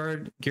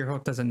graveyard,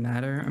 Gearhulk doesn't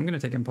matter. I'm gonna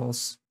take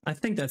impulse. I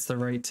think that's the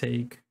right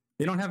take.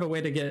 They don't have a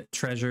way to get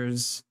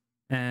treasures,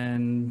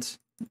 and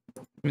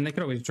I mean they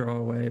could always draw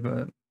away,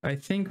 but I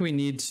think we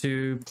need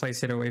to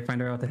place Hit or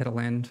Wayfinder out to hit a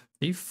land.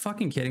 Are you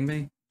fucking kidding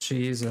me?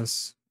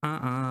 Jesus.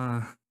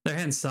 Their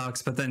hand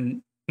sucks, but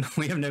then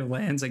we have no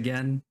lands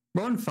again.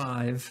 We're on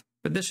 5,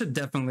 but this should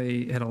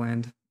definitely hit a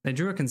land. They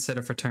drew a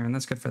Consider for turn.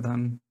 That's good for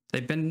them.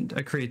 They've been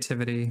a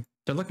creativity.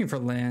 They're looking for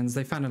lands.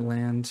 They found a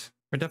land.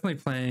 We're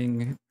definitely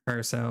playing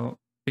Hearse out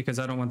because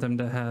I don't want them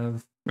to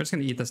have. We're just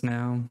going to eat this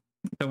now.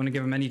 Don't want to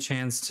give them any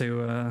chance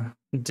to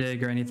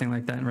dig or anything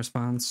like that in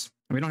response.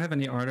 We don't have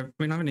any art.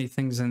 We don't have any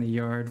things in the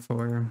yard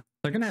for.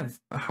 They're going to have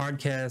a hard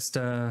cast.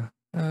 Does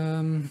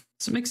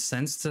it make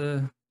sense to?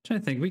 I'm trying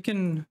to think. We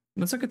can.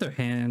 Let's look at their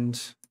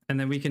hand, and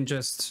then we can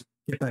just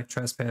get back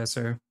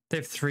Trespasser. They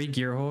have 3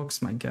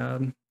 Gearhulks. My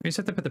god. We just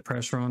have to put the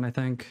pressure on, I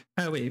think.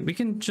 Oh wait, we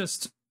can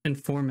just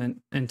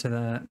Informant into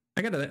that.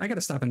 I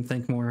gotta stop and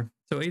think more.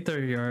 So 8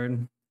 their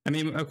yard. I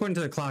mean, according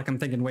to the clock, I'm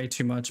thinking way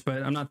too much,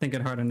 but I'm not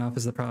thinking hard enough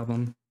is the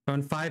problem. So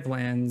on 5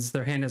 lands,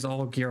 their hand is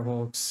all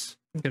Gearhulks.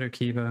 Get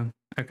Okiba.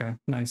 Okay,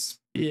 nice.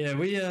 Yeah,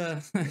 we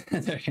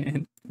their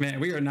hand. Man,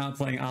 we are not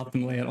playing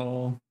optimally at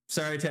all.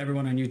 Sorry to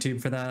everyone on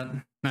YouTube for that.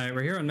 All right,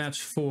 we're here on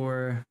match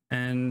 4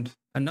 and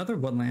another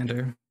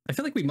one-lander. I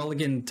feel like we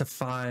mulliganed to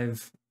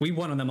 5. We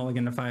won on the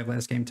mulligan to 5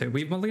 last game too.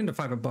 We mulliganed to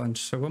 5 a bunch,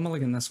 so we'll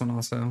mulligan this one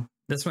also.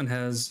 This one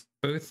has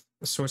both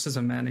sources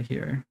of mana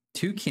here.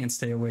 2 can't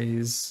stay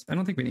aways. I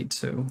don't think we need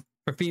 2.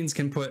 Our fiends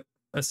can put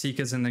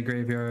Asikas in the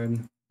graveyard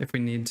if we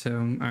need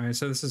to. All right,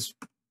 so this is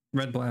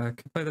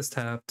red-black. Play this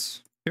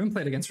tapped. We haven't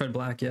played against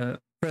red-black yet.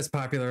 As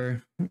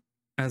popular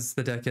as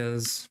the deck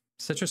is.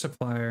 Citrus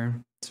Supplier.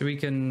 So we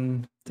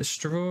can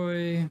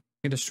destroy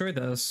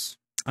this.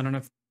 I don't know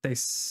if they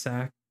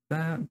sack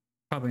that.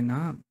 Probably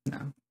not.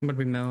 No. Would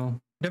we mill?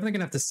 Definitely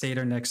gonna have to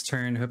Satyr next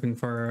turn, hoping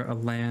for a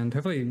land.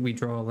 Hopefully we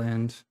draw a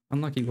land.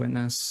 Unlucky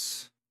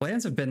Witness.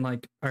 Lands have been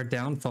like our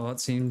downfall, it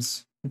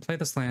seems. We'll play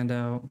this land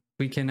out.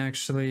 We can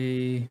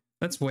actually...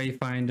 Let's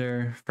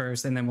Wayfinder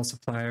first, and then we'll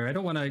Supplier. I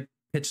don't want to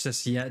pitch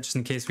this yet, just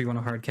in case we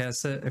want to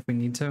hardcast it if we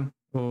need to.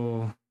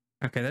 Oh,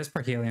 okay, there's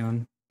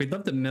Parhelion. We'd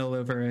love to mill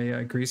over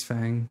a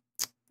Greasefang.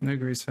 No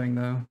Greasefang,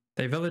 though.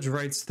 They Village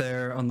Rights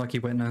their Unlucky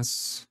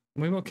Witness.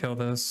 We will kill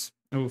this.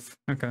 Oof,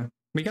 okay.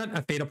 We got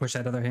a Fatal Push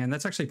out of their hand.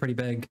 That's actually pretty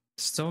big.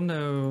 Still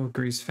no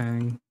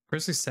Greasefang.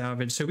 Grizzly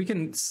Salvage. So we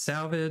can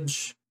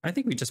salvage... I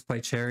think we just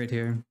play Chariot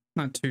here.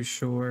 Not too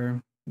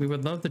sure. We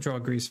would love to draw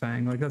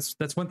Greasefang. Like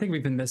that's one thing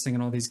we've been missing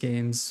in all these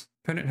games.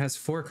 Opponent has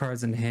 4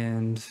 cards in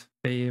hand.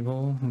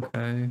 Fable.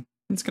 Okay.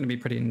 It's going to be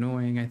pretty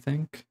annoying, I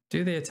think.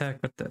 Do they attack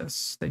with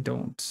this? They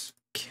don't.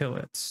 Kill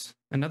it.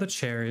 Another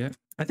Chariot.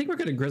 I think we're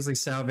going to Grizzly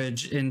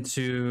Salvage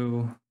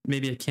into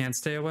maybe a Can't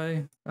Stay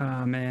Away.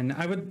 Man,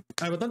 I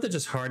would love to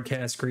just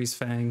hardcast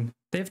Greasefang.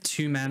 They have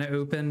 2 mana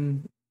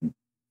open.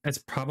 It's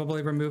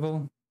probably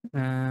removal.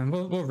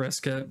 We'll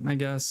risk it, I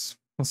guess.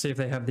 We'll see if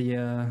they have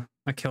the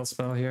a kill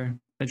spell here.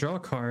 They draw a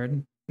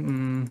card.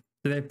 Do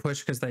they push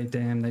because they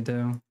damn they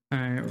do. All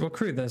right, we'll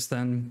crew this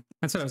then.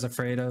 That's what I was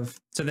afraid of.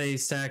 So they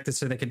sacked it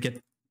so they could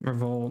get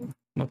Revolt.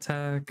 We'll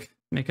attack,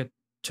 make a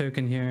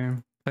token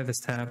here. Play this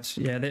tapped.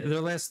 Yeah,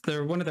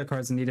 their one of their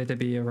cards needed to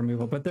be a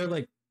removal, but they're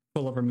like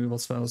full of removal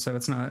spells, so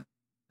it's not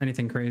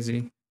anything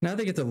crazy. Now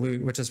they get to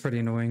loot, which is pretty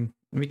annoying.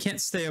 We can't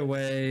stay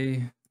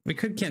away. We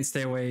can't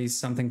stay away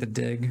something to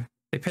dig.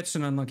 They pitched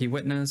an Unlucky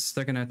Witness.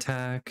 They're gonna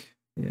attack.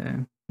 Yeah.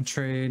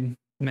 Trade.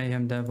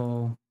 Mayhem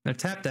Devil. They're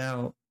tapped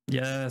out.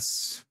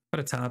 Yes. What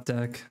a top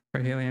deck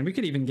for Helion. We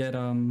could even get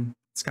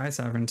Sky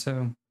Sovereign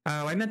too.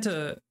 Oh, I meant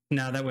to.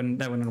 No, that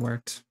wouldn't have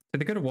worked. So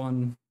they go to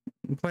 1.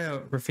 Play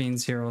out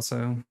Raffine's here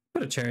also.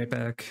 Put a Chariot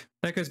back.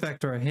 That goes back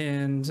to our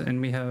hand, and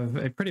we have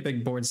a pretty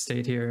big board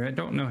state here. I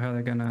don't know how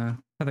they're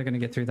gonna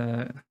get through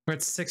that. We're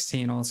at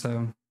 16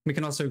 also. We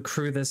can also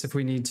crew this if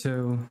we need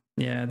to.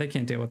 Yeah, they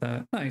can't deal with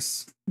that.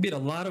 Nice. Beat a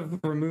lot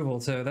of removal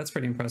too. That's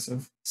pretty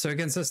impressive. So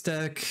against this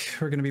deck,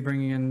 we're going to be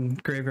bringing in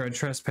Graveyard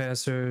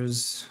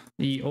Trespassers,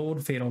 the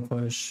old Fatal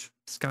Push,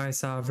 Sky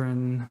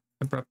Sovereign,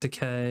 Abrupt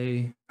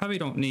Decay. Probably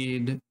don't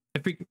need...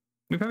 If we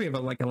probably have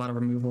like a lot of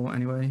removal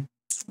anyway.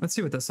 Let's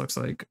see what this looks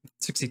like.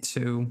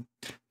 62.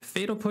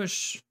 Fatal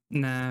Push...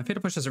 Nah,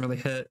 Fatal Push doesn't really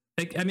hit.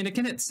 I mean, it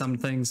can hit some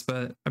things,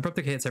 but Abrupt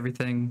Decay hits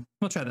everything.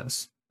 We'll try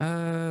this.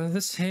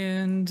 This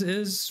hand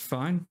is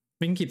fine.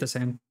 We can keep this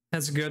hand.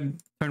 Has a good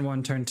turn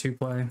 1, turn 2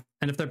 play.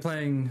 And if they're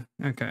playing,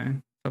 okay.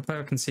 So play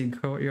out Concede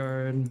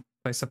Courtyard,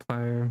 play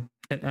Supplier.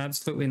 Hit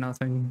absolutely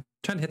nothing.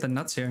 Trying to hit the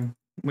nuts here.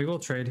 We will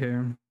trade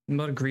here.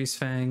 Mode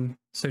Greasefang.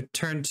 So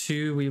turn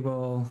 2 we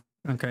will.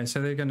 Okay,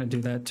 so they're gonna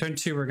do that. Turn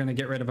 2 we're gonna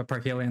get rid of a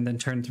Parhelion. Then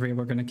turn 3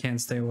 we're gonna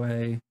Can't Stay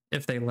Away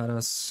if they let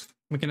us.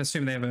 We can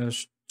assume they have a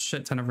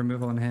shit ton of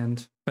removal in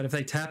hand. But if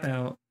they tap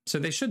out, so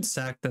they should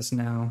sack this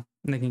now,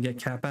 and they can get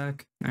Cat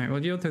back. All right,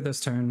 we'll yield through this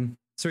turn.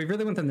 So we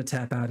really want them to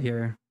tap out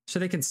here. So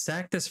they can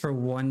sack this for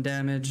 1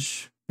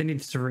 damage. They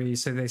need 3,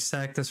 so they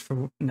sack this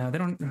for... No, they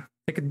don't...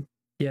 They could...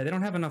 Yeah, they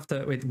don't have enough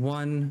to... Wait,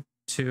 1,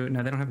 2...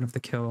 No, they don't have enough to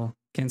kill.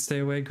 Can't Stay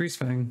Away,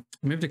 Greasefang.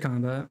 Move to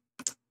combat.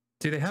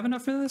 Do they have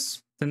enough for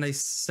this? Then they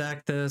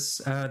sack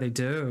this. Oh, they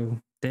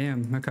do.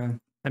 Damn, okay.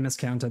 I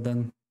miscounted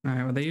then. All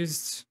right, well, they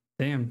used...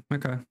 Damn,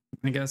 okay.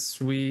 I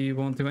guess we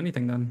won't do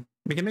anything then.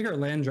 We can make our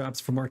land drops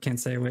for more Can't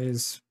Stay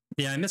Aways.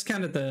 Yeah, I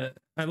miscounted the...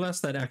 I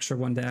lost that extra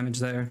 1 damage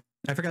there.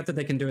 I forgot that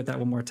they can do it that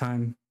one more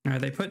time. All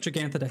right, they put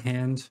Giganta to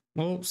hand.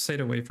 We'll say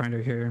to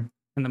Wayfinder here,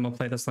 and then we'll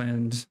play this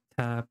land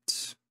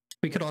tapped.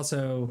 We could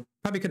also...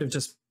 Probably could have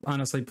just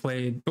honestly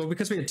played... Well,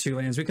 because we had 2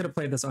 lands, we could have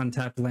played this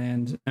untapped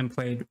land and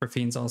played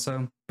Raffine's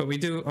also. But we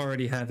do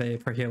already have a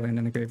Parhelion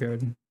in the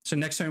graveyard. So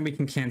next turn we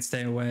can Can't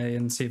Stay Away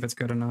and see if it's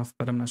good enough,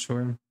 but I'm not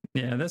sure.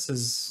 Yeah, this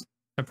is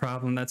a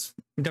problem. That's...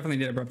 We definitely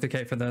need Abrupt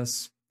Decay for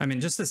this. I mean,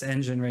 just this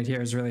engine right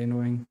here is really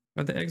annoying.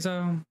 But the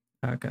exile?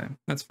 Okay,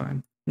 that's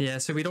fine. Yeah,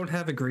 so we don't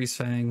have a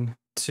Greasefang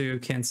to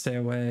Can't Stay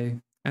Away.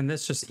 And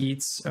this just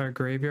eats our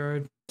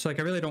graveyard. So like,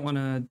 I really don't want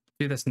to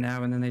do this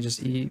now and then they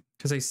just eat.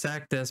 Because they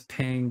sack this,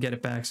 ping, get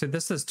it back. So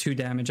this does 2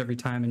 damage every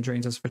time and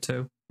drains us for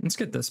 2. Let's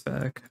get this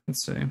back.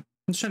 Let's see. I'm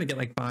just trying to get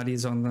like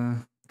bodies on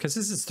the... Because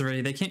this is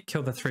 3. They can't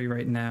kill the 3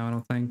 right now, I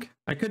don't think.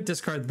 I could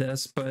discard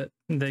this, but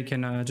they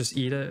can just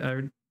eat it.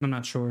 I'm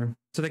not sure.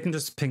 So they can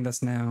just ping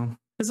this now.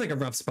 It's like a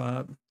rough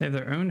spot. They have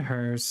their own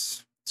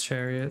hearse,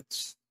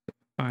 chariots,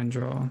 fine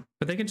draw.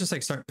 But they can just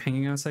like start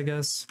pinging us, I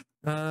guess.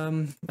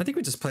 I think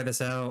we just play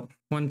this out.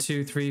 1,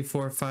 2, 3,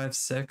 4, 5,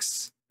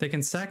 6. They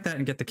can sack that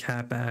and get the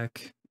cat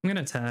back. I'm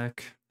gonna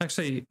attack.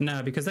 Actually,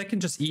 no, because they can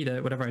just eat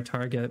it, whatever I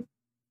target.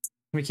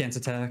 We can't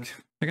attack.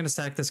 They're gonna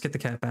sack this, get the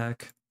cat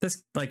back.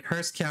 This like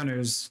hearse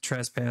counters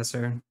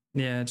Trespasser.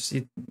 Yeah, just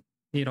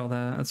eat all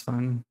that. That's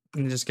fine.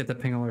 And just get the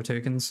ping all our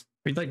tokens.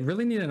 We'd like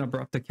really need an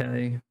Abrupt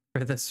Decay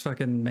for this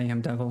fucking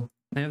Mayhem Devil.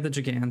 I have the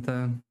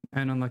Giganta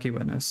and Unlucky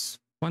Witness.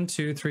 1,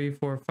 2, 3,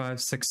 4,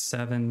 5, 6,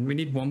 7. We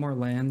need 1 more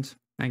land.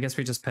 I guess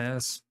we just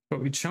pass.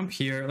 But we jump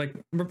here. Like,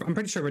 I'm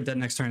pretty sure we're dead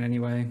next turn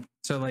anyway.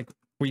 So, like,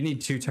 we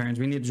need 2 turns.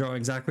 We need to draw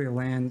exactly a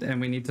land, and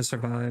we need to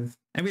survive.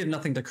 And we have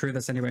nothing to crew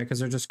this anyway, because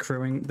they're just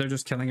crewing. They're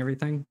just killing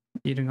everything.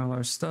 Eating all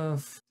our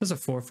stuff. This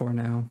is a 4-4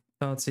 now.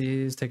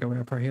 Thoughtseize, take away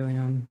our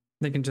Parhelion.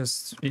 They can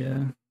just,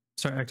 yeah,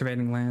 start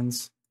activating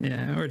lands.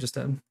 Yeah, we're just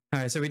dead. All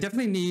right, so we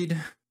definitely need...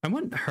 I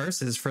want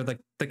hearses for the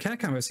cat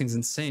combo seems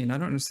insane. I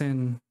don't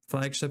understand.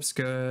 Flagship's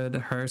good.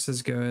 Hearse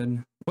is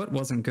good. What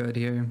wasn't good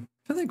here?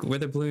 I feel like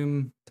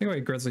Witherbloom. Take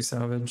away Grizzly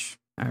Salvage.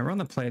 All right, we're on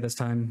the play this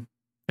time.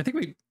 I think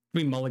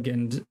we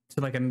mulliganed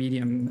to like a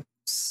medium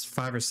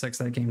 5 or 6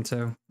 that game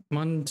too.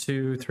 1,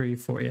 2, 3,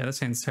 4. Yeah, this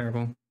hand's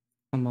terrible.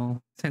 One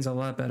more. This hand's a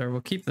lot better.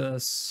 We'll keep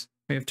this.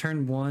 We have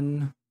turn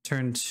 1,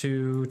 turn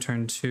 2,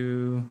 turn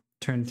 2,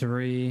 turn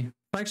 3.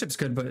 Flagship's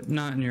good, but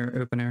not in your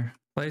opener.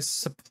 Play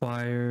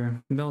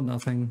Supplier, mill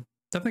nothing.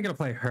 Definitely gonna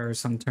play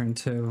Hearse on turn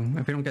 2.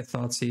 If we don't get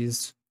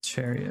Thoughtseize,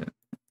 Chariot.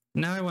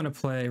 Now I want to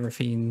play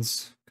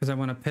Raffine's because I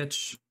want to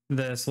pitch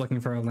this looking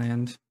for a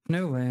land.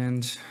 No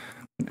land.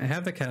 I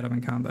have the Cat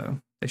in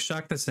combo. They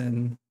shock this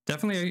in.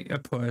 Definitely a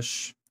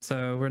push.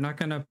 So we're not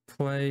gonna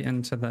play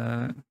into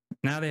that.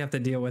 Now they have to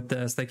deal with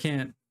this. They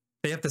can't.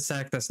 They have to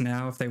sack this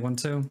now if they want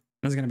to.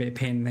 This is gonna be a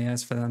pain in the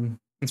ass for them.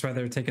 That's why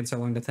they're taking so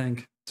long to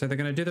think. So they're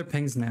gonna do their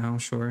pings now,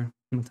 sure.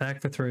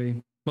 Attack for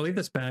 3. We'll leave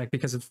this back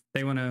because if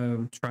they want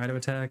to try to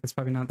attack, it's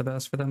probably not the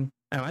best for them.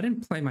 Oh, I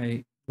didn't play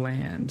my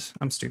land.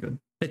 I'm stupid.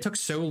 It took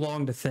so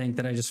long to think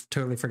that I just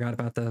totally forgot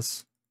about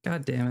this.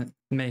 God damn it.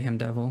 Mayhem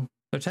Devil.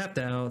 They're tapped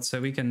out,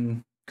 so we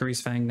can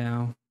Greasefang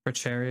now for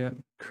Chariot.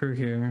 Crew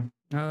here.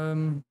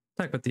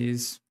 Attack with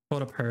these.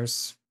 Hold a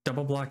purse.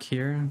 Double block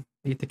here.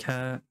 Eat the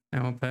cat.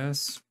 Now we'll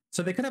pass.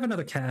 So they could have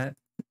another cat.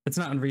 It's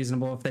not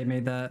unreasonable if they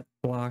made that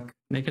block.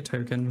 Make a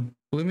token.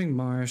 Blooming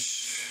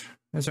Marsh.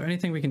 Is there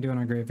anything we can do in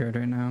our graveyard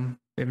right now?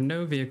 We have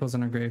no vehicles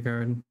in our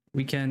graveyard.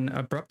 We can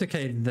Abrupt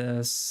Decay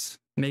this,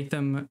 make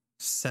them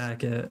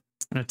sack it,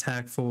 and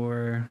attack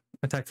for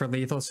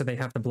lethal, so they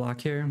have to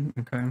block here.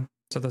 Okay.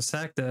 So they'll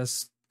sack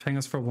this, ping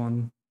us for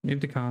 1, move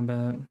to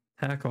combat,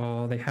 attack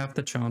all. They have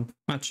to chomp.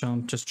 Not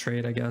chomp, just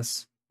trade, I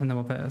guess. And then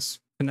we'll pass.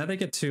 And now they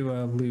get to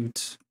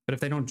loot. But if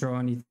they don't draw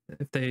any,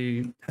 if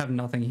they have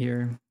nothing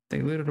here,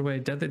 they loot it away.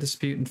 Deadly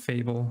Dispute and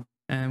Fable.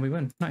 And we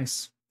win.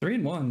 Nice.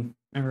 3-1.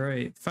 All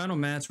right. Final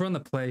match. We're on the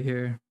play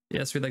here.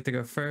 Yes, we'd like to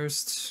go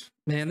first.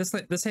 Man,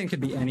 this hand could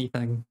be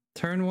anything.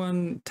 Turn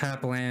 1,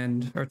 tap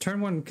land. Or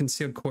turn 1,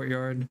 Concealed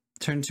Courtyard.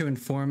 Turn 2,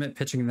 Inform it,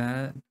 pitching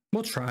that.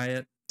 We'll try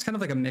it. It's kind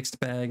of like a mixed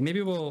bag.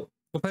 Maybe we'll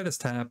play this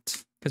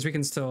tapped. Because we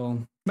can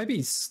still... Might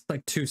be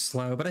like too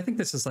slow, but I think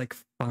this is like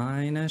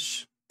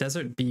fine-ish.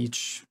 Desert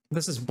Beach.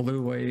 This is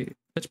blue-white.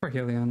 Pitch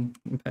Parhelion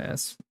and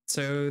pass.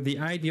 So the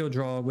ideal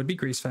draw would be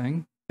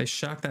Greasefang. They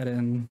shock that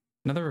in.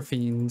 Another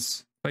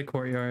Raffine's. Play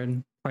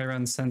Courtyard. Play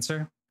around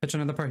Sensor. Pitch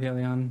another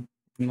Parhelion.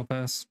 And we'll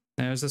pass.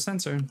 There's the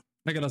Sensor.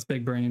 Look at us,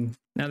 big brain.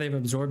 Now they've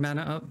absorbed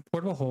mana up.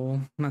 Portable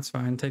Hole. That's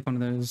fine. Take one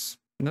of those.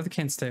 Another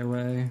Can't Stay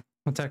Away.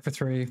 We'll attack for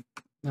 3.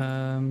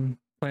 Play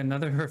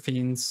another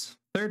Raffine's.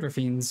 Third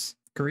Raffine's.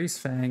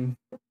 Greasefang.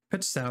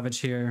 Pitch Salvage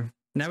here.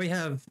 Now we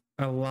have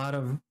a lot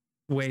of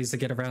ways to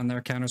get around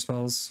their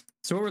counterspells.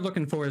 So what we're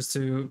looking for is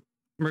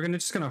we're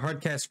just gonna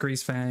hardcast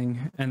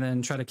Greasefang and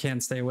then try to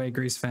Can't Stay Away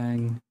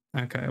Greasefang.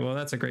 Okay, well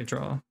that's a great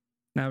draw.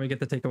 Now we get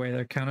to take away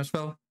their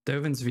counterspell.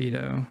 Dovin's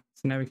Veto.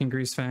 So now we can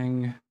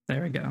Greasefang.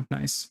 There we go.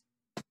 Nice.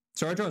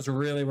 So our draws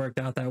really worked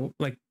out that,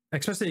 like,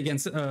 especially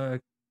against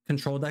a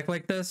control deck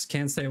like this,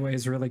 Can't Stay Away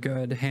is really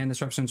good. Hand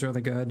Disruption is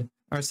really good.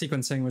 Our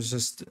sequencing was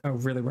just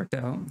really worked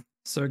out.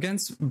 So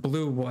against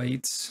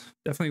blue-white,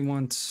 definitely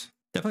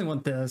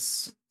want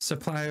this.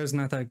 Supplier's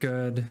not that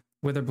good.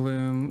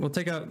 Witherbloom. We'll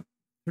take out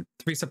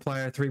 3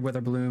 Supplier, 3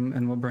 Witherbloom,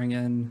 and we'll bring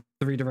in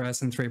 3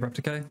 Duress and 3 Abrupt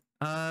Decay.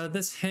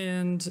 This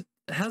hand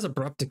has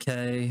Abrupt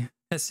Decay,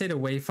 has State of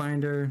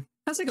Wayfinder,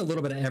 has like a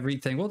little bit of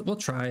everything. We'll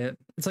try it.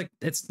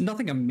 It's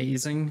nothing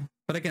amazing,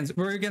 but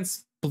we're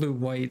against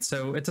blue-white,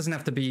 so it doesn't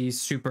have to be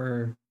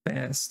super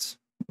fast.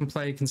 We'll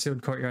play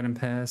Concealed Courtyard and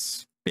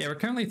pass. But yeah, we're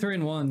currently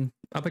 3-1.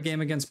 Up a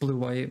game against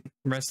blue-white.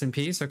 Rest in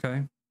peace.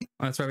 Okay.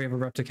 That's why we have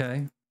Abrupt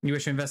Decay. You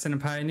wish to invest in a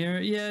Pioneer?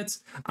 Yeah,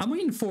 I'm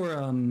waiting for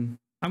them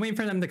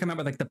to come out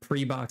with like the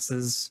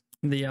pre-boxes,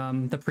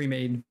 the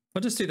pre-made.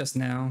 We'll just do this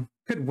now.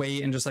 Could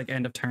wait and just like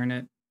end of turn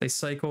it. They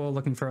cycle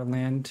looking for a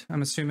land,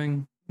 I'm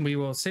assuming. We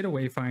will State of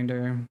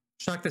Wayfinder,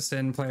 shock this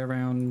in, play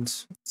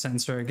around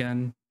Sensor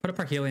again, put a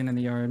Parhelion in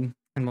the yard,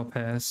 and we'll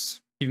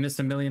pass. You've missed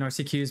a million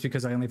RCQs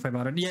because I only play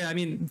modern. Yeah, I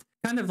mean,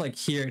 kind of like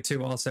here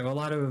too also. A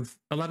lot of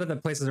the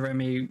places around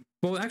me,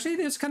 well, actually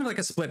there's kind of like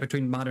a split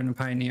between modern and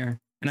Pioneer.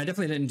 And I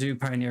definitely didn't do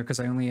Pioneer because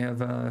I only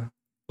have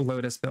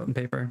Lotus built in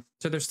paper.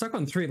 So they're stuck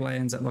on 3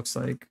 lands, it looks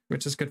like,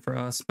 which is good for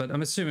us. But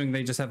I'm assuming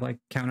they just have like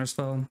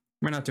counterspell.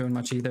 We're not doing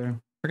much either.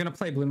 We're going to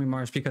play Blooming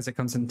Marsh because it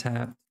comes in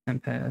tap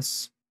and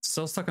pass.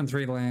 Still stuck on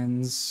 3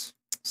 lands.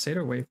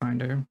 Seder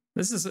Wayfinder.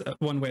 This is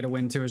one way to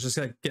win too, is just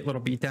like get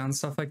little beatdown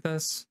stuff like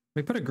this.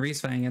 We put a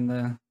Greasefang in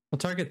we'll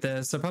target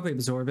this. They'll probably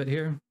absorb it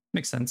here.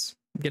 Makes sense.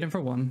 Get in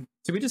for 1.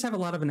 So we just have a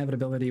lot of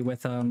inevitability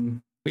with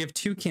we have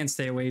 2 Can't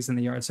Stay Aways in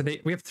the yard. So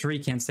we have 3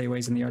 Can't Stay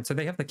Aways in the yard. So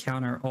they have to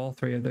counter all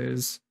 3 of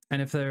those.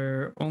 And if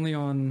they're only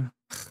on...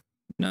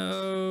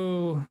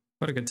 No!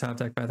 What a good top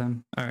deck by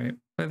them. All right.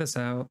 Play this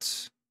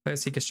out. Play a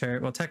Seeker's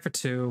Chariot. We'll attack for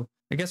 2.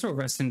 I guess we'll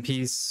Rest in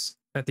Peace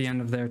at the end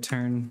of their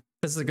turn.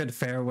 This is a good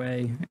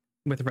fairway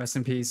with Rest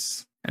in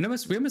Peace. And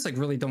we almost like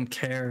really don't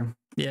care.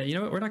 Yeah, you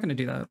know what? We're not going to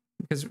do that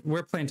because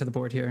we're playing to the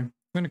board here.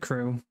 We're going to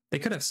crew. They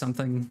could have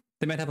something.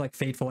 They might have like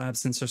Fateful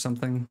Absence or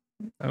something.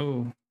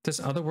 Oh, this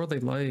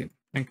Otherworldly Light.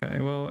 Okay,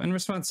 well, in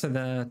response to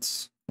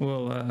that,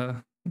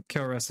 we'll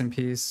kill Rest in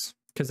Peace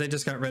because they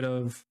just got rid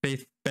of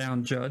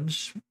Faithbound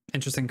Judge.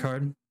 Interesting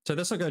card. So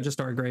this will go just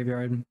to our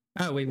graveyard.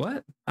 Oh, wait,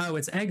 what? Oh,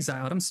 it's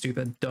exiled. I'm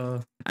stupid. Duh.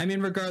 I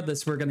mean,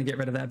 regardless, we're going to get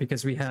rid of that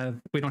because we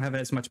don't have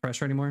as much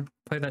pressure anymore.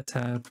 Play that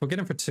tap. We'll get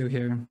him for 2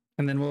 here.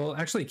 And then we'll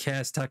actually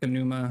cast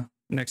Takanuma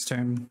next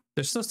turn.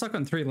 They're still stuck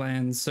on 3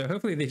 lands, so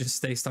hopefully they just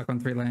stay stuck on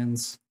 3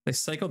 lands. They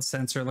cycled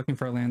Sensor looking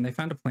for a land. They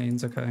found a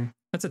Plains. Okay.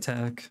 Let's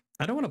attack.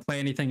 I don't want to play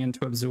anything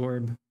into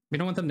Absorb. We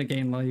don't want them to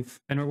gain life.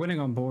 And we're winning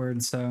on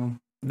board, so...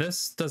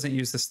 This doesn't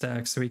use the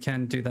stack, so we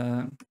can't do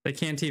that. They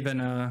can't even,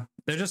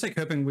 they're just like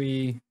hoping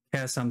we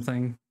cast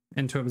something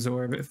into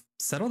Absorb.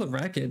 Settle the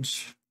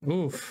Wreckage.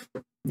 Oof.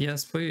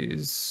 Yes,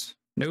 please.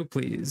 No,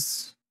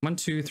 please. 1,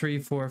 2, 3,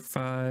 4,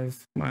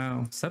 5.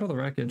 Wow. Settle the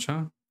Wreckage,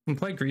 huh? We'll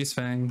play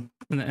Greasefang,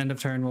 and the end of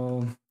turn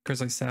we'll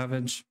Grizzly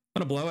Savage.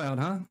 What a blowout,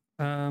 huh?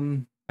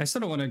 I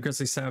still don't want a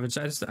Grizzly Savage.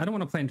 I don't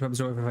want to play into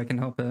Absorb if I can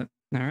help it.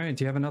 All right,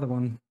 do you have another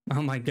one?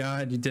 Oh my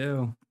god, you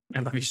do. I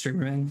love you,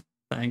 Streamerman.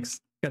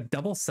 Thanks. Got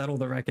double Settle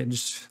the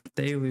Wreckage.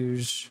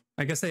 Deluge.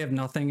 I guess they have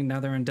nothing.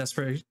 Now they're in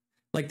desperation.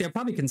 Like, they'll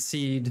probably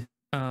concede.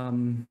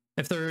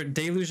 If they're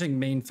deluging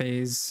main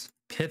phase,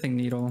 Pithing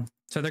Needle.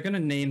 So they're going to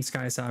name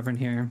Sky Sovereign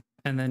here.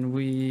 And then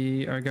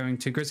we are going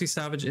to Grizzly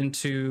Savage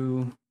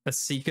into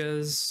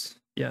Asikas.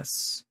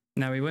 Yes.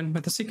 Now we win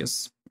with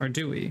Asikas. Or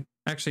do we?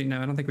 Actually,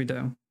 no, I don't think we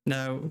do.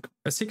 No,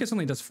 Asikas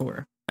only does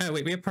 4. Oh,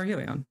 wait, we have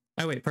Parhelion.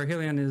 Oh, wait,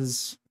 Parhelion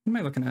is... What am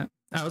I looking at?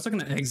 Oh, I was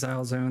looking at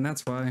Exile Zone.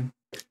 That's why.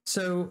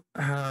 So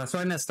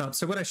I messed up.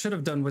 So what I should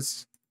have done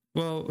was...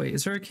 Well, wait,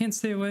 is there a can't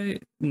stay away?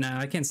 No,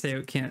 I can't stay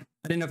away. Can't.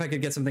 I didn't know if I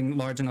could get something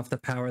large enough to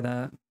power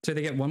that. So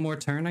they get one more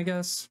turn, I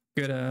guess.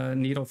 Good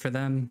needle for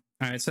them.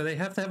 All right, so they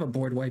have to have a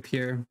board wipe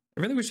here.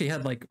 I really wish we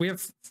had, like, we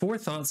have 4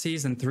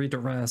 Thoughtseize and 3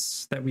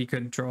 Duress that we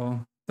could draw.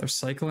 They're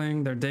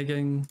cycling, they're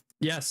digging.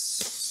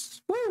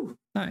 Yes. Woo!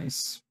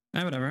 Nice.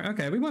 Whatever.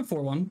 Okay, we went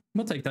 4-1.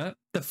 We'll take that.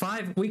 The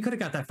 5, we could have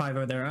got that 5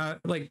 over there.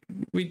 Like,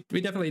 we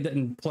definitely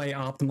didn't play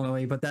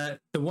optimally, but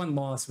the one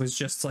loss was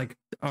just like,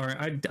 all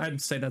right,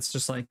 I'd say that's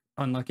just like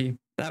unlucky.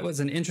 That was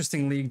an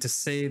interesting league to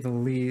say the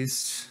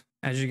least.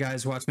 As you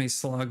guys watch me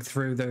slog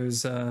through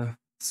those,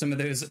 some of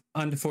those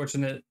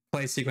unfortunate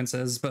play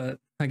sequences, but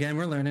again,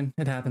 we're learning.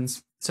 It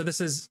happens. So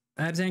this is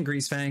Abzan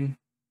Greasefang.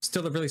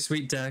 Still a really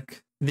sweet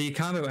deck. The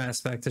combo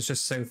aspect is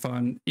just so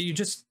fun.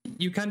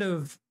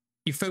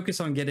 You focus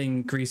on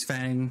getting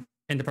Greasefang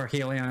into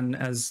Parhelion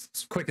as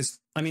quick as,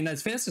 I mean,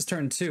 as fast as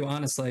turn 2,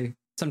 honestly.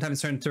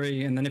 Sometimes turn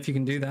 3, and then if you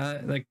can do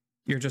that, like,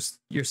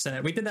 you're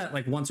set. We did that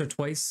like once or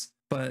twice,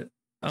 but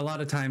a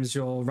lot of times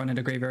you'll run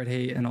into Graveyard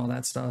Hate and all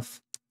that stuff,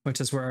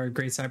 which is where our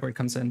Great Sideboard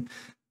comes in.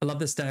 I love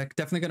this deck.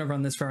 Definitely going to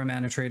run this for our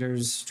mana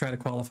traders, try to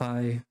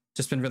qualify.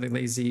 Just been really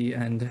lazy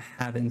and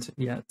haven't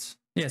yet.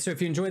 Yeah, so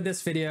if you enjoyed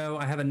this video,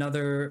 I have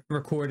another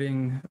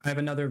recording. I have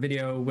another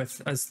video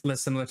with a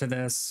list similar to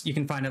this. You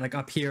can find it like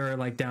up here or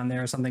like down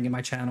there or something in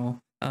my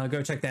channel.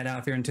 Go check that out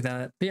if you're into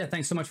that. But yeah,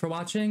 thanks so much for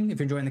watching. If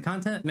you're enjoying the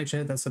content, make sure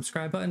to hit that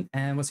subscribe button,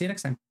 and we'll see you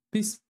next time. Peace.